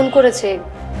অনেক ফোন করেছে,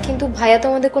 কিন্তু ভাইয়া তো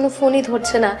আমাদের কোনো ফোনই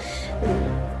ধরছে না,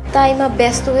 তাই মা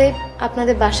ব্যস্ত হয়ে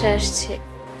আপনাদের বাসায় আসছে।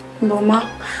 বৌমা,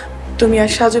 তুমি আর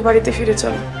সাজু বাড়িতে ফিরে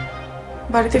চলো,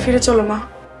 বাড়িতে ফিরে চলো মা।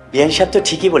 বিয়ান সাহেব তো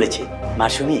ঠিকই বলেছে।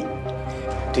 মাসুমি,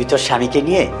 তুই তোর স্বামীকে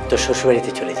নিয়ে তোর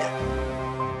শ্বশুরবাড়িতে চলে যা।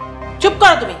 চুপ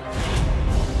করো তুমি।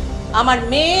 আমার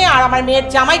মেয়ে আর আমার মেয়ের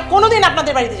জামাই কোনোদিন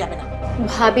আপনাদের বাড়িতে যাবে না।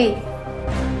 ভাবি,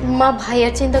 মা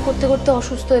ভাইয়ার চিন্তা করতে করতে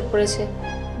অসুস্থ হয়ে পড়েছে,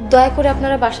 দয়া করে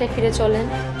আপনারা বাসায় ফিরে চলেন।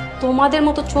 তোমাদের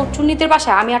মতো চোরচুন্নিদের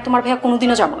বাসায় আমি আর তোমার ভাইয়া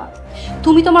কোনোদিনও যাবো না।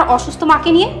 তুমি তোমার অসুস্থ মাকে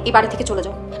নিয়ে এই বাড়ি থেকে চলে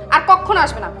যাও, আর কখনো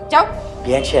আসবে না। যাও।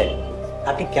 বিয়ান সাহেব,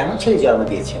 আপনি কেন ছেড়ে জন্ম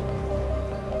দিয়েছেন?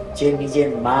 যে নিজের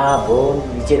মা বোন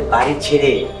নিজের বাড়ি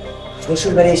ছেড়ে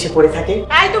শ্বশুর বাড়ি এসে পড়ে থাকে।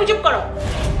 এই তুমি চুপ করো।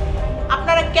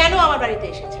 আপনারা কেন আমার বাড়িতে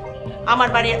এসেছেন? আমার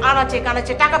বাড়ির আনাচে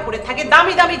কানাচে টাকা পড়ে থাকে,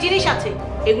 দামি দামি জিনিস আছে,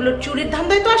 এগুলো চুরির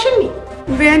ধান্দায় তো আসেননি।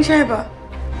 বেআইন সাহেবা,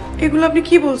 এগুলো আপনি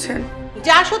কি বলছেন?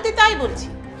 যা সত্যি তাই বলছি।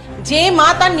 যে মা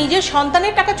তার নিজের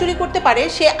সন্তানের টাকা চুরি করতে পারে,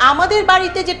 সে আমাদের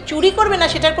বাড়িতে যে চুরি করবে না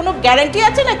সেটার কোনো গ্যারান্টি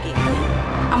আছে নাকি?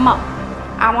 আম্মা,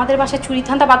 আমাদের বাসায় চুরি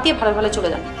ধান্দা বাদ দিয়ে ভালো ভালো চলে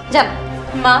যান। যান।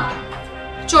 মা,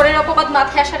 চোরের অপবাদ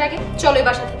মাথায় আসার আগে চলো এই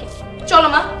বাসা থেকে। চলো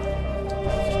মা,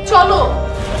 চলো।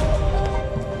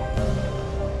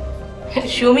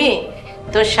 সুমি,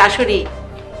 তোর শাশুড়ি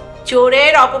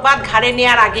চোরের অপবাদ ঘাড়ে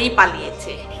নেওয়ার আগেই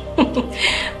পালিয়েছে।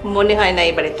 মনে হয় না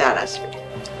এই বাড়িতে আর আসবে।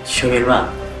 সুমির মা,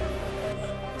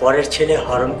 পরের ছেলে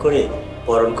হরণ করে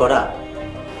বরণ করা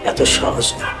এত সহজ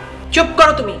না। চুপ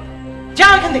করো তুমি,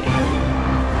 যাও এখান থেকে।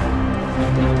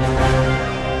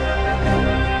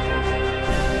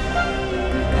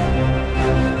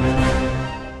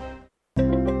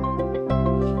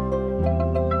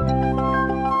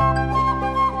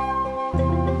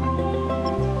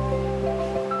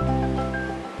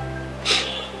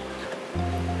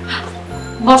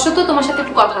 বসো তো, তোমার সাথে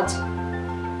একটু কথা আছে।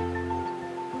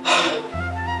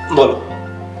 বলো।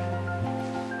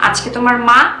 আজকে তোমার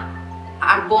মা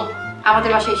আর বোন আমাদের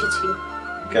বাসায় এসেছিল।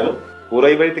 কেন? ওরা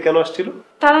এই বাড়িতে কেন আসছিল?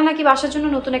 তারা নাকি বাসার জন্য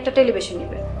নতুন একটা টেলিভিশন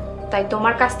নেবে, তাই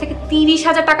তোমার কাছ থেকে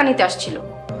 30,000 টাকা নিতে আসছিল।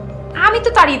 আমি তো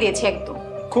তাড়িয়ে দিয়েছি একদম।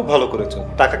 খুব ভালো করেছো।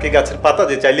 টাকা কি গাছের পাতা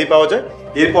যে চাইলেই পাওয়া যায়?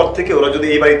 এরপর থেকে ওরা যদি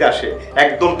এই বাড়িতে আসে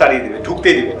একদম তাড়িয়ে দিবে,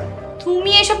 ঢুকতেই দিবে না।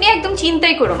 তুমি এসব নিয়ে একদম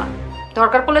চিন্তাই করো না,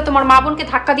 দরকার পড়লে তোমার মা বোনকে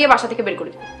ধাক্কা দিয়ে বাসা থেকে বের করে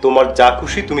দিবে। তোমার যা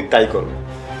খুশি তুমি তাই করো।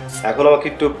 এখন আমাকে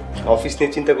একটু অফিস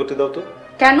নিয়ে চিন্তা করতে দাও তো।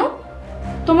 কেন?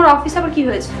 তোমার অফিস আবার কি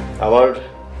হয়েছে? আমার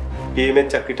পিএম এর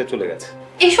চাকরিটা চলে গেছে।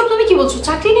 এইসব তুমি কি বলছো?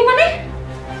 চাকরি নেই মানে?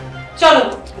 চলো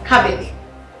খাবে।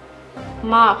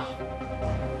 মা,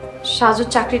 সাজুর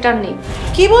চাকরিটা নেই।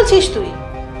 কি বলছিস তুই?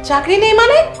 চাকরি নেই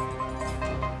মানে?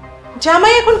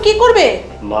 জামাই এখন কি করবে?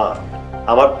 মা,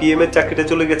 আমার পিএম এর চাকরিটা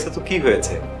চলে গেছে তো কি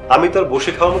হয়েছে? আমি তো আর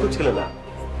বসে খাওয়ার মতো ছেলে না।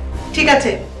 ঠিক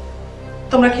আছে,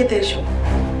 তোমরা খেতে এসো।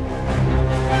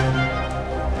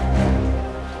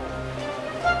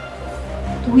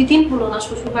 2 দিন হলো না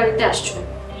শ্বশুর বাড়িতে আসছো,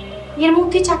 এর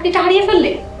মধ্যে চাকরিটা হারিয়ে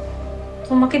ফেললে?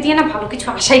 তোমাকে দিয়ে না ভালো কিছু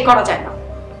আশাই করা যায় না।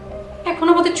 এখন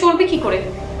আমাদের চলবে কি করে?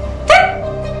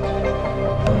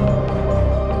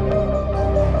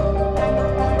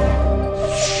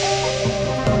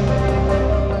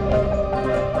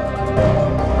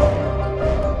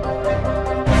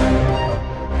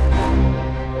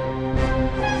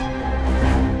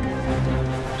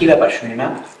 কি ব্যাপার শুনি না,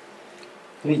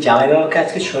 তুমি জামাই বাবাকে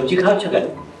আজকে সবজি খাওয়াচ্ছ কেন?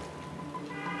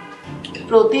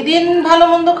 প্রতিদিন ভালো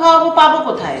মন্দ খাওয়াবো, পাবো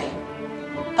কোথায়?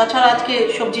 তাছাড়া আজকে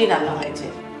সবজি রান্না হয়েছে।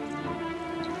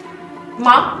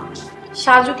 মা,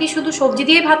 সাজু কি শুধু সবজি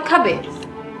দিয়ে ভাত খাবে?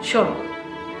 শোন,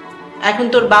 এখন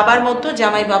তোর বাবার মতো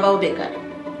জামাই বাবাও বেকার।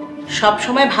 সব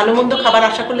সময় ভালো মন্দ খাবার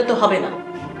আশা করলে তো হবে না।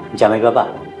 জামাই বাবা,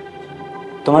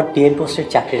 তোমার পিএম পোস্টের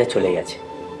চাকরিটা চলে গেছে,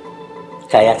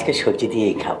 তাই আজকে সবজি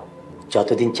দিয়েই খাও।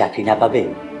 যতদিন চাকরি না পাবে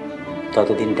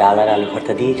ততদিন ডাল আর আলু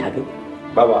ভর্তা দিয়েই খাবে।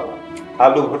 বাবা,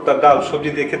 আলু ভর্তা, ডাল, সবজি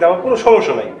দিয়ে খেতে আমার কোনো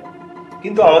সমস্যা নাই,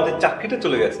 কিন্তু আমাদের চাকরিটা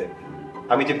চলে গেছে,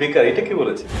 আমি যে বেকার এটা কি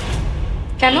বলেছে?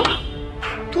 কেন?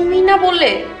 তুমি না বললে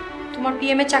তোমার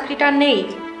পিএম এর চাকরিটা আর নেই?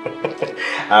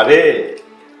 আরে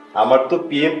আমার তো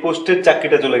পিএম পোস্টের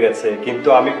চাকরিটা চলে গেছে, কিন্তু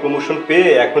আমি প্রমোশন পেয়ে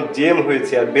এখন জিএম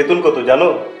হয়েছে। আর বেতন কত জানো?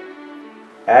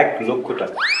 1 লক্ষ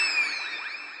টাকা।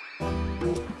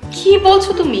 কি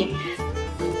বলছো তুমি?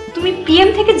 তুমি পিএম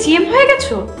থেকে জিএম হয়ে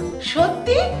গেছো?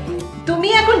 সত্যি? তুমি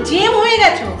এখন জিএম হয়ে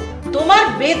গেছো? তোমার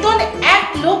বেতন 1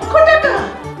 লক্ষ টাকা?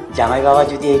 জামাই বাবা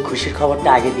যদি এই খুশির খবরটা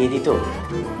আগে দিয়ে দিত,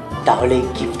 তাহলে এই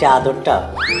গিফটটা, আদরটা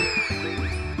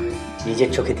নিজের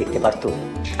চোখে দেখতে পারতো।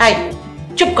 আই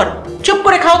চুপ করো, চুপ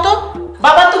করে খাও তো।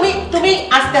 বাবা তুমি তুমি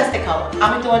আস্তে আস্তে খাও,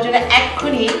 আমি তোমার জন্য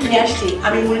এক্ষুনি নিয়ে আসছি।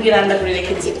 আমি মুরগি রান্না করে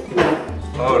রেখেছি।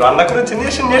 ও রান্না করেছে?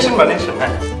 নিয়ে আসেন মানে এসে।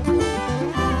 হ্যাঁ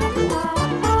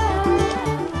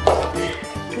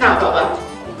না বাবা,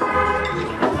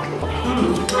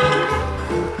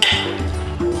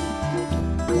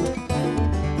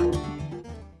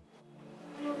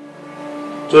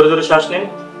 জোরে জোরে শ্বাস নিন।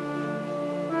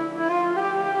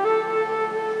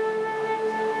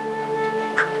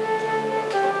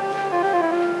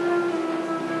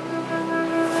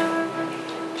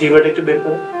 জিহ্বাটা একটু বের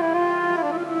করো।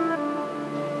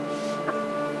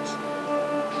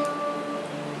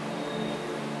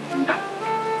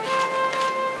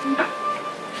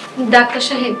 ডাক্তার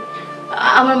সাহেব,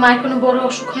 আমার মায়ের কোনো বড়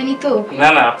অসুখ হয়নি তো? না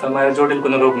না, আপনার মায়ের জটিল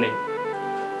কোনো রোগ নেই,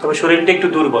 তবে শরীরটা একটু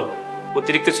দুর্বল।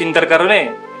 অতিরিক্ত চিন্তার কারণে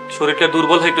শরীরটা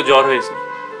দুর্বল হয়ে একটু জ্বর হয়েছে।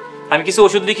 আমি কিছু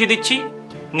ওষুধ লিখিয়ে দিচ্ছি,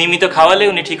 নিয়মিত খাওয়ালে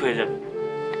উনি ঠিক হয়ে যাবে।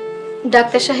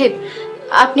 ডাক্তার সাহেব,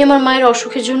 আপনি আমার মায়ের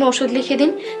অসুখের জন্য ওষুধ লিখে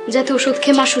দিন, যাতে ওষুধ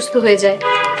খেয়ে মা সুস্থ হয়ে যায়।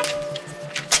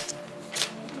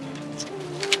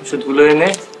 ওষুধগুলো এনে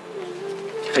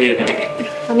খাইয়ে দেন।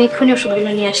 আমি এক্ষুনি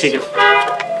ওষুধগুলো নিয়ে আসছি। ঠিক আছে।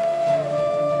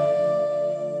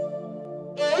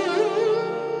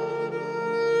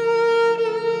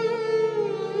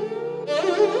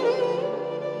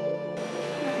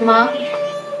 মা,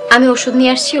 আমি ওষুধ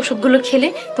নিয়ে আসছি, ওষুধগুলো খেলে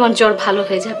তোমার জ্বর ভালো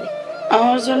হয়ে যাবে।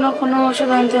 আমার জন্য কোনো ওষুধ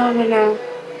আনতে হবে না,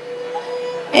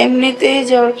 এমনিতেই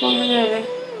জ্বর কমে যাবে।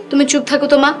 তুমি চুপ থাকো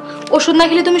তো মা, ওষুধ না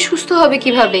খেলে তুমি সুস্থ হবে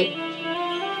কিভাবে?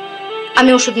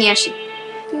 আমি ওষুধ নিয়ে আসি।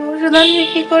 তুই ওষুধ আনবি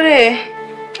কি করে?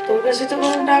 তোর কাছে তো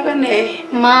কোনো টাকা নেই।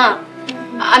 মা,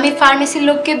 আমি ফার্মেসির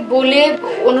লোককে বলে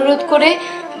অনুরোধ করে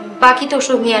বাকিতে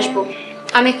ওষুধ নিয়ে আসবো।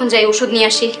 আমি এখন যাই, ওষুধ নিয়ে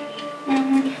আসি।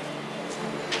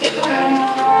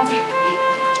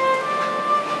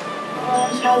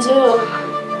 সাজু,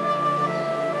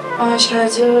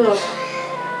 সাজু,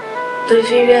 তুই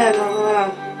ফিরে আয় বাবা,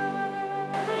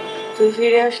 তুই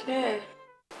ফিরে আসলে।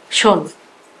 শোন,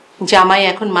 জামাই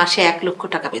এখন মাসে 1 লক্ষ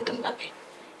টাকা বেতন পাবে।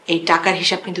 এই টাকার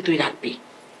হিসাব কিন্তু তুই রাখবি।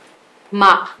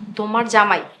 মা, তোমার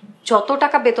জামাই যত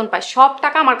টাকা বেতন পায় সব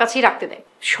টাকা আমার কাছেই রাখতে দেয়।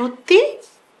 সত্যি?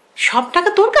 সব টাকা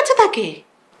তোর কাছে থাকে?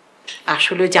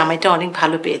 আসলে জামাইটা অনেক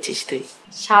ভালো পেয়েছিস তুই।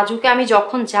 সাজুকে আমি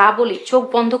যখন যা বলি চোখ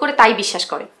বন্ধ করে তাই বিশ্বাস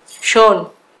করে। শোন,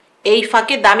 এই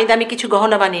ফাঁকে দামি দামি কিছু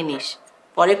গহনা বানিয়ে নিস,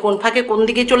 পরে কোন ফাঁকে কোন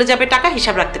দিকে চলে যাবে টাকা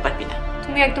হিসাব রাখতে পারবি না।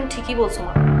 তুমি একদম ঠিকই বলছো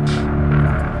মা।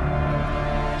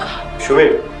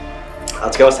 সুমির,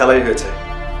 আজকে আমার স্যালারি হয়েছে।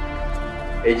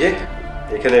 এই যে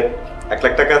এখানে 1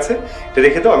 লাখ টাকা আছে, এটা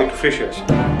রেখে দাও, আমি একটু ফ্রেশ হয়ে আসি।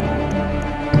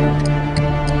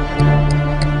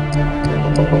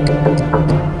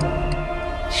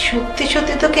 সত্যি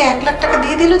সত্যি তোকে 1 লাখ টাকা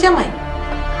দিয়ে দিল জামাই?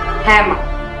 হ্যাঁ মা,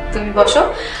 তুমি বসো,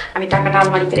 আমি টাকাটা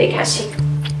আলমারিতে রেখে আসি।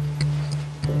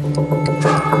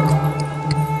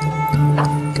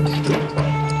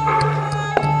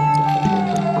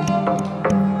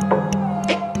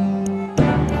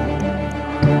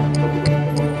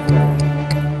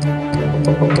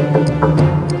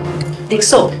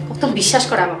 দেখছো কত বিশ্বাস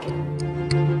করে আমাকে।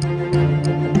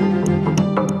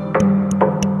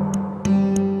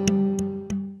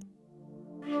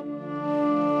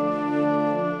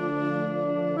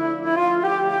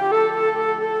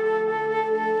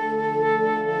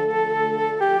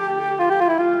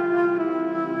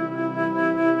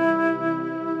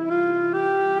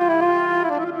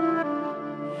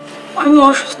 আমি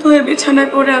অসুস্থ হয়ে বিছানায়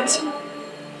পড়ে আছি,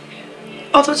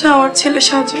 অথচ আমার ছেলে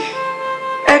সাজু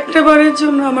একটা বারের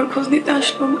জন্য আমার খোঁজ নিতে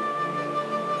আসলো না।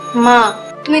 মা,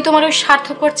 তুমি তোমার ওই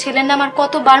স্বার্থপর ছেলের নাম আর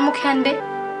কতবার মুখে আনবে?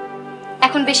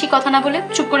 এখন বেশি কথা না বলে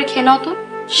চুপ করে খেয়ে নাও তো।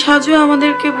 সাজু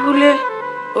আমাদেরকে ভুলে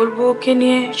ওর বউকে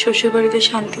নিয়ে শ্বশুর বাড়িতে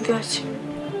শান্তিতে আছে।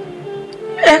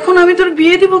 এখন আমি তোর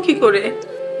বিয়ে দিব কি করে?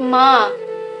 মা,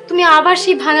 তুমি আবার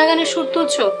সেই ভাঙা গানের সুর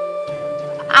তুলছো।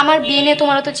 আমার বিয়ে নিয়ে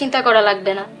তোমার তো চিন্তা করা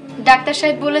লাগবে না। ডাক্তার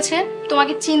সাহেব বলেছে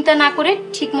তোমাকে চিন্তা না করে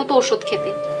ঠিক মতো ওষুধ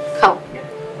খেতে। খাও।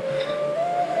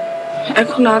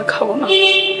 এখন আর খাবো না,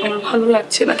 আমার ভালো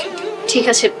লাগছে না খেতে। ঠিক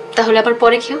আছে, তাহলে আবার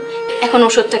পরে খেও। এখন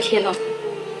ওষুধটা খেয়ে নাও।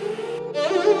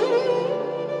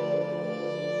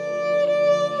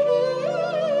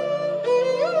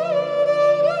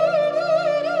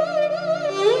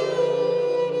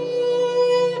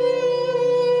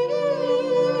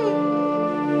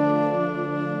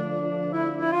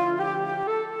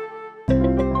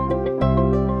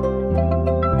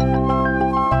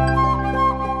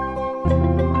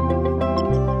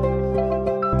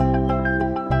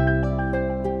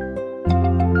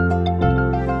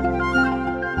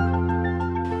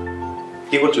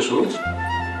 কি করছো সুমি?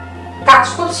 কাজ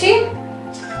করছি।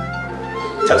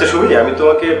 আচ্ছা সুমি, আমি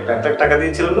তোমাকে 1 লাখ টাকা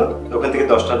দিয়েছিলাম না, ওখান থেকে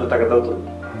 10,000 টাকা দাও তো।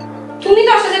 তুমি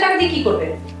 10,000 টাকা দিয়ে কি করবে?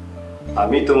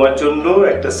 আমি তোমার জন্য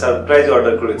একটা সারপ্রাইজ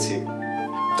অর্ডার করেছি,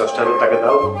 10,000 টাকা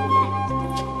দাও।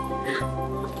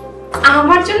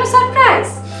 আমার জন্য সারপ্রাইজ?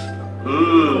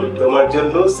 তোমার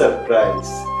জন্য সারপ্রাইজ।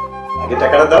 আগে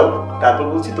টাকাটা দাও, তারপর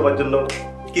বলছি তোমার জন্য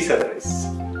কি সারপ্রাইজ।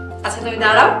 আচ্ছা তুমি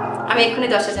দাঁড়াও, আমি এক্ষুনি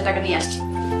 10,000 টাকা নিয়ে আসছি।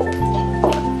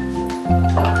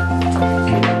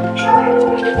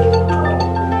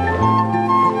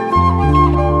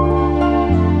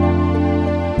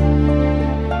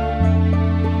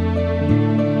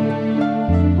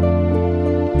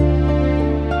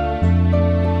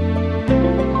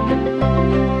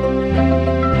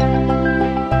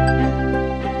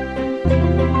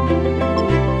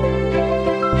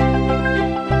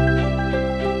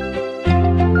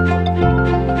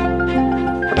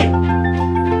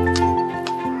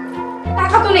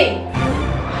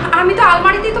 আমি তো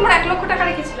আলমারিতেই তোমার 1 লক্ষ টাকা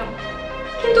রেখেছিলাম,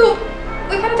 কিন্তু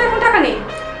ওইখানে তো এখন টাকা নেই।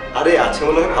 আরে আছে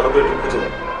মনে হয়, ভালো করে খুঁজে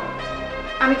নাও।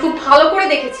 আমি খুব ভালো করে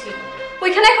দেখেছি,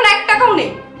 ওইখানে এখন 1 টাকাও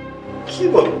নেই। কি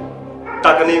বলো,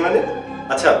 টাকা নেই মানে?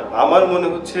 আচ্ছা আমার মনে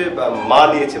হচ্ছে মা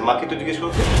নিয়েছে, মাকে তো জিজ্ঞেস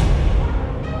করতে।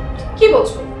 কি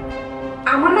বলছো?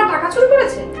 আমার মা টাকা চুরি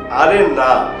করেছে? আরে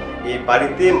না, এই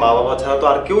বাড়িতে মা বাবা ছাড়া তো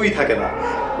আর কেউই থাকে না।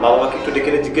 মা বাবাকে একটু ডেকে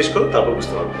নিয়ে জিজ্ঞেস করো, তারপর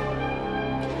বুঝতে পারবে।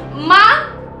 মা,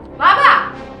 বাবা।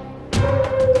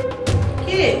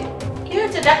 কি রে, কি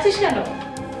হয়েছে, ডাকছিস কেন?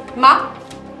 মা,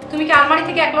 তুমি কি আলমারি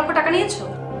থেকে 1 লক্ষ টাকা নিয়েছো?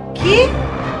 কি?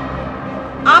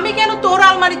 আমি কেন তোর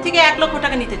আলমারি থেকে 1 লক্ষ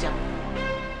টাকা নিতে যাব?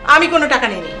 আমি কোনো টাকা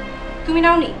নিইনি। তুমি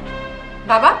নাওনি?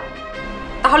 বাবা,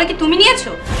 তাহলে কি তুমি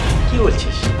নিয়েছো? কি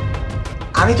বলছিস?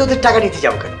 আমি তোদের টাকা নিতে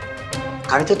যাবো কেন?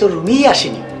 আমি তো তোর রুমেই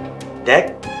আসিনি। দেখ,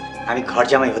 আমি ঘর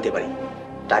জামাই হতে পারি,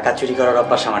 টাকা চুরি করার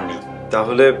অভ্যাস আমার নেই।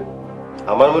 তাহলে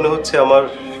আমার মনে হচ্ছে আমার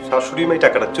শাশুড়ি মাই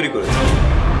টাকাটা চুরি করেছে।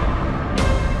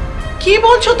 কি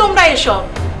বলছো তোমরা এসব?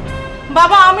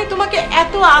 বাবা, আমি তোমাকে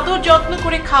এত আদর যত্ন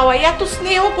করে খাওয়াই, এত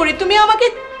স্নেহ করি, তুমি আমাকে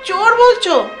চোর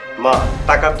বলছো? মা,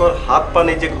 টাকা তো আর হাত পা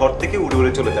নেই যে ঘর থেকে উড়ে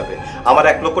উড়ে চলে যাবে। আমার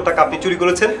 1 লক্ষ টাকা আপনি চুরি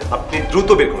করেছেন, আপনি দ্রুত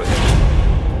বের করেছেন।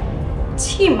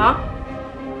 ছি মা,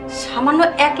 সামান্য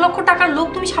 1 লক্ষ টাকার লোক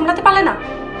তুমি সামলাতে পারলে না,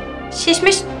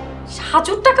 শেষমেশ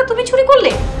হাজার টাকা তুমি চুরি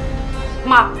করলে।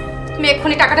 মা, তুমি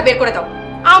এক্ষুনি টাকাটা বের করে দাও।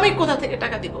 আমি কোথা থেকে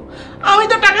টাকা দিব? আমি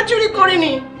তো টাকা চুরি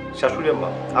করিনি। শাশুড়ি আম্মা,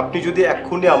 আপনি যদি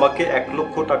এক্ষুনি আমাকে 1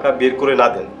 লক্ষ টাকা বের করে না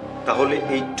দেন, তাহলে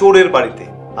এই চোরের বাড়িতে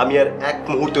আমি আর 1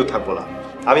 মুহূর্তেও থাকবো না।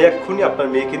 আমি এক্ষুনি আপনার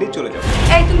মেয়েকে নিয়ে চলে যাব।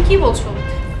 এই তুমি কি বলছো?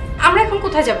 আমরা এখন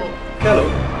কোথায় যাব? কেন,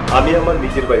 আমি আমার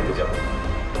নিজের বাড়িতে যাব।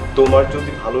 তোমার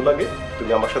যদি ভালো লাগে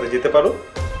তুমি আমার সাথে যেতে পারো,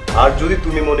 আর যদি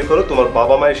তুমি মনে করো তোমার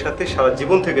বাবা মায়ের সাথে সারা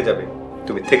জীবন থেকে যাবে,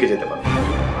 তুমি থেকে যেতে পারো।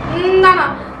 না না,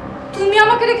 তুমি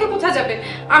আমাকে রেখে কোথায় যাবে?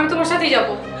 আমি তোমার সাথেই যাব।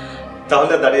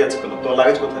 তাহলে দাঁড়িয়ে আছো কেন? তোমার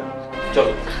লাগেজ কোথায়?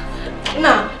 চলো।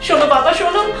 না, শোনো বাবা,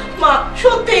 শোনো মা,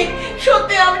 সত্যি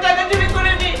সত্যি আমি টাকা চুরি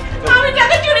করিনি। আমি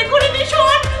টাকা চুরি করিনি।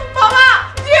 শোন বাবা,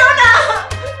 যেও না,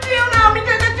 যেও না, আমি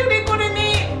টাকা চুরি করিনি।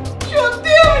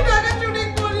 সত্যি আমি টাকা চুরি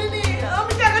করিনি।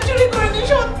 আমি টাকা চুরি করিনি,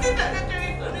 সত্যি টাকা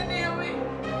চুরি করিনি আমি।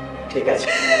 ঠিক আছে,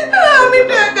 আমি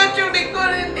টাকা চুরি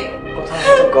করিনি। কোথাও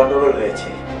একটা গন্ডগোল হয়েছে।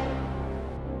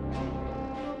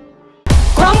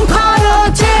 কম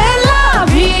খরচে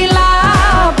লাভই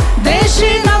লাভ,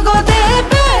 দেশি নগদে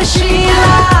বেশি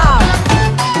লাভ।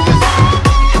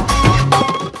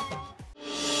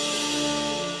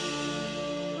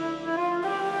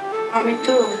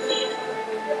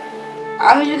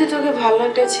 আমি যদি তোকে ভালো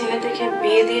একটা ছেলে দেখে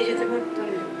বিয়ে দিয়ে যেতে পারতাম,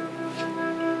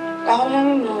 তাহলে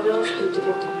আমি মরেও শান্তি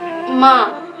পেতাম। মা,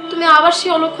 তুমি আবার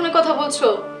সেই অলক্ষণের কথা বলছো?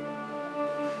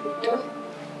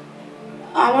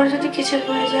 আমার যদি কিছু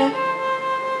হয়ে যায়,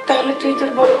 তাহলে তুই তোর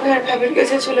বড় ভাই আর ভাবির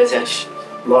কাছে চলে যাস।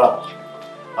 মা,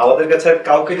 আমাদের কাছে আর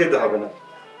কাউকে যেতে হবে না,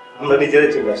 আমরা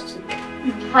নিজেরাই চলে আসছি।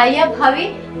 ভাইয়া ভাবি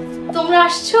তোমরা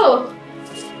আসছো?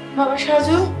 বাবা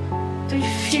সাজু, তুই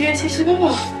ফিরে এসেছিস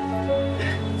বাবা?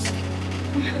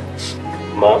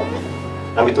 মা,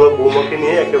 আমি তোমার বৌমাকে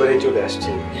নিয়ে একেবারে চলে আসছি,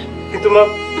 কিন্তু মা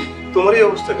তোমার এই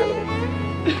অবস্থা কেন?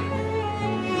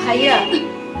 ভাইয়া,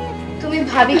 তুমি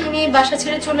ভাবিকে নিয়ে বাসা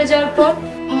ছেড়ে চলে যাওয়ার পর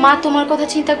মা তোমার কথা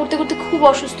চিন্তা করতে করতে খুব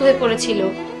অসুস্থ হয়ে পড়েছিল।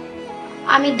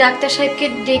 আমি ডাক্তার সাহেবকে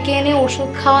ডেকে এনে ওষুধ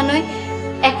খাওয়ানোয়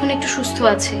এখন একটু সুস্থ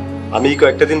আছে। আমি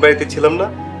কয়েকটা দিন বাড়িতে ছিলাম না,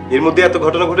 এর মধ্যে এত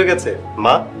ঘটনা ঘটে গেছে।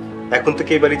 মা, এখন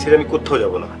থেকে এই বাড়ি ছেড়ে আমি কোথাও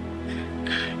যাব না।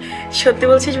 সত্যি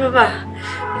বলছিস বাবা?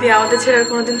 তুই আমাদের ছেড়ে আর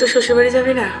কোনোদিন তো শ্বশুর বাড়ি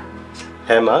যাবি না?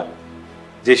 হ্যাঁ মা,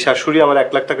 যে শাশুড়ি আমার 1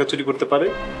 লাখ টাকা চুরি করতে পারে,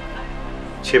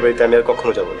 সে বাড়িতে আমি আর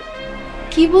কখনো যাব না।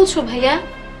 কি বলছো ভাইয়া?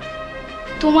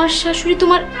 তোমার শাশুড়ি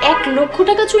তোমার 1 লক্ষ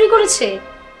টাকা চুরি করেছে?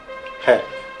 হ্যাঁ,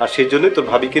 আর সেই জন্যই তোর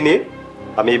ভাবিকে নিয়ে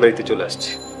আমি এই বাড়িতে চলে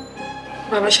আসছি।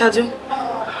 বাবা সাজু,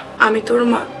 আমি তোর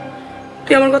মা,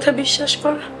 তুই আমার কথা বিশ্বাস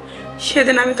কর।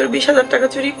 সেদিন আমি তোর 20,000 টাকা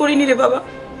চুরি করিনি রে বাবা।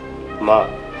 মা,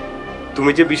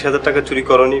 তুমি যে 20,000 টাকা চুরি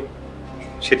করনি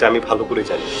সেটা আমি ভালো করে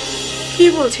জানি। কি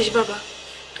বলছিস বাবা,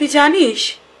 তুই জানিস?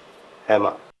 হ্যাঁ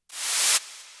মা।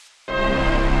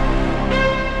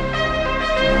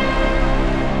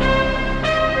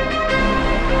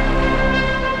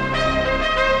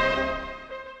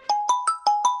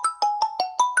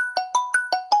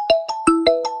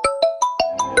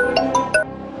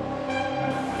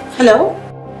 হ্যালো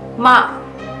মা,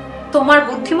 তোমার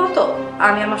বুদ্ধিমতো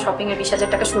আমি আমার শপিং এর 20,000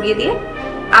 টাকা সরিয়ে দিয়ে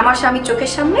আমার স্বামীর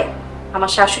চোখের সামনে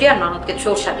আমার শাশুড়ি আর ননদকে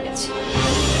চোর সাজিয়েছি।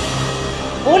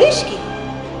 বলিস কি?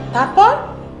 তারপর?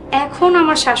 এখন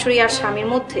আমার শাশুড়ি আর স্বামীর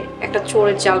মধ্যে একটা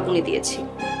চোরের জাল বুনে দিয়েছি।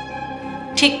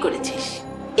 ঠিক করেছিস।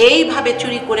 এইভাবে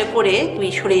চুরি করে করে তুই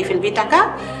সরিয়ে ফেলবি টাকা,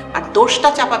 আর দোষটা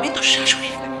চাপাবি তোর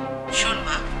শাশুড়ির গায়ে। শোন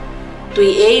মা, তুই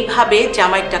এইভাবে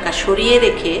জামাইয়ের টাকা সরিয়ে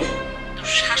রেখে তোর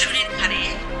শাশুড়ির ঘাড়ে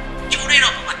চোরের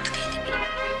অপবাদটা দিয়ে দিবি।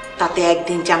 তাতে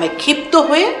একদিন জামাই ক্ষিপ্ত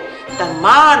হয়ে তার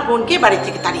মা আর বোনকে বাড়ি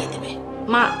থেকে তাড়িয়ে দেবে।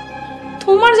 মা,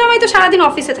 তোমার জামাই তো সারাদিন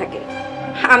অফিসে থাকে,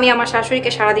 আমি আমার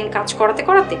শাশুড়িকে সারাদিন কাজ করাতে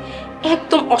করাতে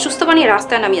একদম অসুস্থ বানিয়ে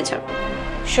রাস্তায় নামিয়ে ছাড়বো।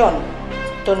 শোন,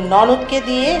 তোর ননদকে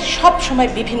দিয়ে সব সময়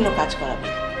বিভিন্ন কাজ করাবে,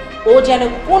 ও যেন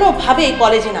কোনোভাবেই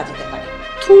কলেজে না যেতে পারে।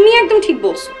 তুমি একদম ঠিক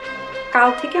বলছো, কাল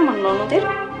থেকে আমার ননদের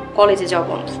কলেজে যাওয়া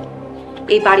বন্ধ।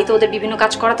 এই বাড়িতে ওদের বিভিন্ন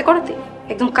কাজ করাতে করাতে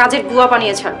একদম কাজের বুয়া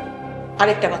বানিয়ে ছাড়বো।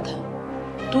 আরেকটা কথা,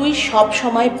 তুই সব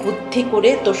সময় বুদ্ধি করে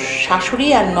তোর শাশুড়ি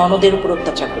আর ননদের উপর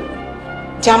অত্যাচার করবি,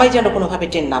 জামাই যেন কোনোভাবে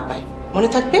টের না পায়। মনে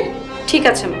থাকবে? ঠিক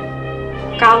আছে মা,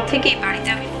 কাল থেকে এই বাড়িতে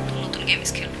আমি নতুন নতুন গেমস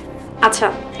খেলবো। আচ্ছা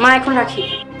মা, এখন রাখি।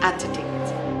 আচ্ছা ঠিক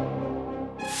আছে।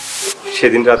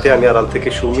 সেদিন রাতে আমি আড়াল থেকে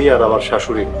সুমি আর আমার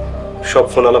শাশুড়ির সব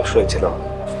ফোন আলাপ শুনেছিলাম।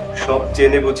 সব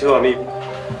জেনে বুঝেও আমি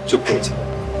চুপ করেছিলাম।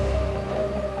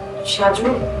 সাজু,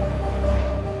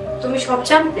 তুমি সব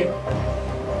জানতে,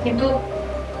 কিন্তু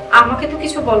আমাকে তো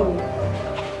কিছু বলোনি।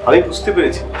 আমি বুঝতে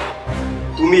পেরেছি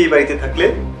তুমি এই বাড়িতে থাকলে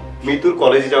মৃত্যুর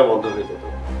কলেজে যাওয়া বন্ধ হয়ে যেত।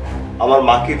 আমার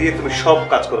মাকে দিয়ে তুমি সব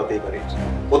কাজ করাতে এই বাড়ির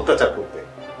অত্যাচার করতে,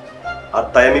 আর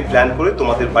তাই আমি প্ল্যান করে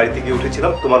তোমাদের বাড়িতে গিয়ে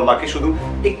উঠেছিলাম তোমার মাকে শুধু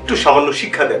একটু সামান্য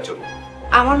শিক্ষা দেওয়ার জন্য।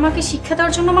 আমার মাকে শিক্ষা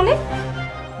দেওয়ার জন্য মানে?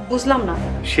 বুঝলাম না।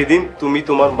 সেদিন তুমি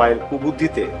তোমার মায়ের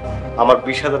কুবুদ্ধিতে আমার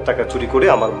 20,000 টাকা চুরি করে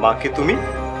আমার মাকে তুমি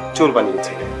চোর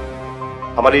বানিয়েছিলে।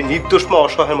 আমার এই নির্দোষ মা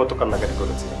অসহায়ের মতো কান্নাকাটি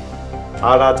করেছে,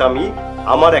 আর আজ আমি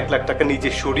আমার 1 লাখ টাকা নিজে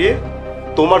সরিয়ে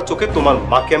তোমার চোখে তোমার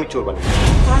মাকে আমি চোর বানিয়েছি।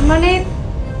 তার মানে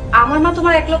আমার মা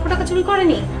তোমার 1 লক্ষ টাকা চুরি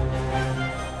করেনি?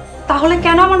 তাহলে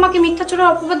কেন আমার মাকে মিথ্যা চোরের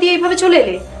অপবাদ দিয়ে এইভাবে চলে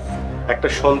এলে? একটা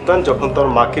সন্তান যখন তার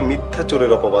মাকে মিথ্যা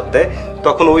চোরের অপবাদ দেয়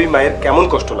তখন ওই মায়ের কেমন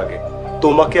কষ্ট লাগে।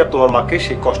 তোমাকে আর তোমার মাকে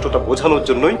সেই কষ্টটা বোঝানোর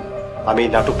জন্যই আমি এই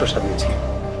নাটকটা সাজিয়েছি।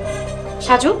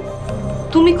 সাজু,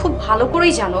 তুমি খুব ভালো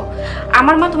করেই জানো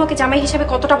আমার মা তোমাকে জামাই হিসেবে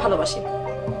কতটা ভালোবাসে,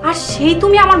 আর সেই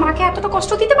তুমি আমার মাকে এতটা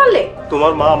কষ্ট দিতে পারলে?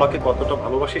 তোমার মা আমাকে কতটা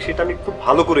ভালোবাসে সেটা আমি খুব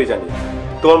ভালো করেই জানি।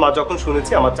 তোমার মা যখন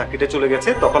শুনেছে আমার চাকরিটা চলে গেছে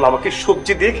তখন আমাকে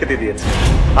সবজি দিয়ে খেতে দিয়েছে,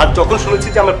 আর যখন শুনেছি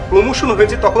যে আমার প্রমোশন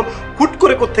হয়েছে তখন হুট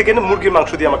করে কোত্থেকে এনে মুরগির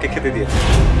মাংস দিয়ে আমাকে খেতে দিয়েছে।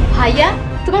 ভাইয়া,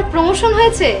 তোমার প্রমোশন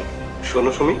হয়েছে?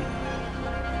 শোনো সুমি,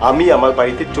 আমি আমার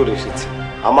বাড়িতে চলে এসেছি।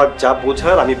 আমার যা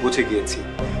বোঝার আমি বুঝে গিয়েছি।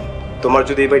 তোমার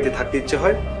যদি এই বাড়িতে থাকতে ইচ্ছে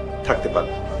হয় থাকতে পারো,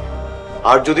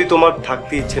 আর যদি তোমার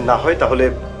থাকতে ইচ্ছে না হয় তাহলে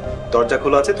দরজা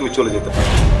খোলা আছে, তুমি চলে যেতে পারো।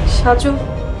 সাজু,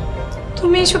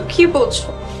 তুমি এসব কি বলছো?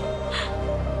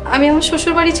 আমি আমার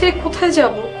শ্বশুর বাড়ি ছেড়ে কোথায়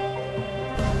যাব?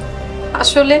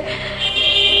 আসলে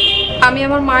আমি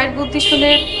আমার মায়ের বুদ্ধি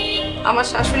শুনে আমার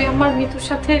শাশুড়ি আমার মৃত্যুর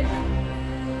সাথে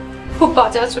খুব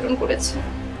বাজে আচরণ করেছে।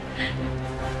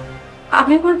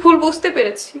 আমি আমার ভুল বুঝতে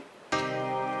পেরেছি।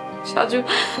 সাজু,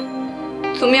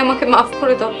 তুমি আমাকে মাফ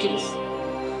করে দাও প্লিজ।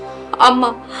 আম্মা,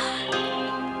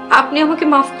 আপনি আমাকে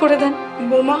মাফ করে দেন।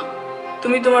 বৌমা,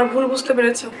 তুমি তোমার ভুল বুঝতে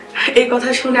পেরেছো। এই কথা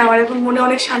শুনে আমার এখন মনে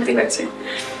অনেক শান্তি লাগছে।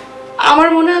 আমার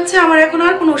মনে হচ্ছে আমার এখন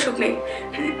আর কোনো অসুখ নেই,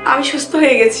 আমি সুস্থ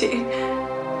হয়ে গেছি।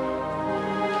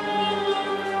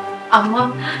 আম্মা,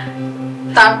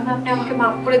 তার মানে আপনি আমাকে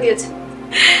মাফ করে দিয়েছেন?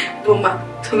 বৌমা,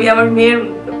 তুমি আমার মেয়ের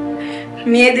মতো।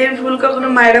 মেয়েদের ভুল কখনো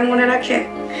মায়েরা মনে রাখে?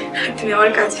 তুমি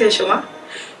আমার কাছে এসো মা।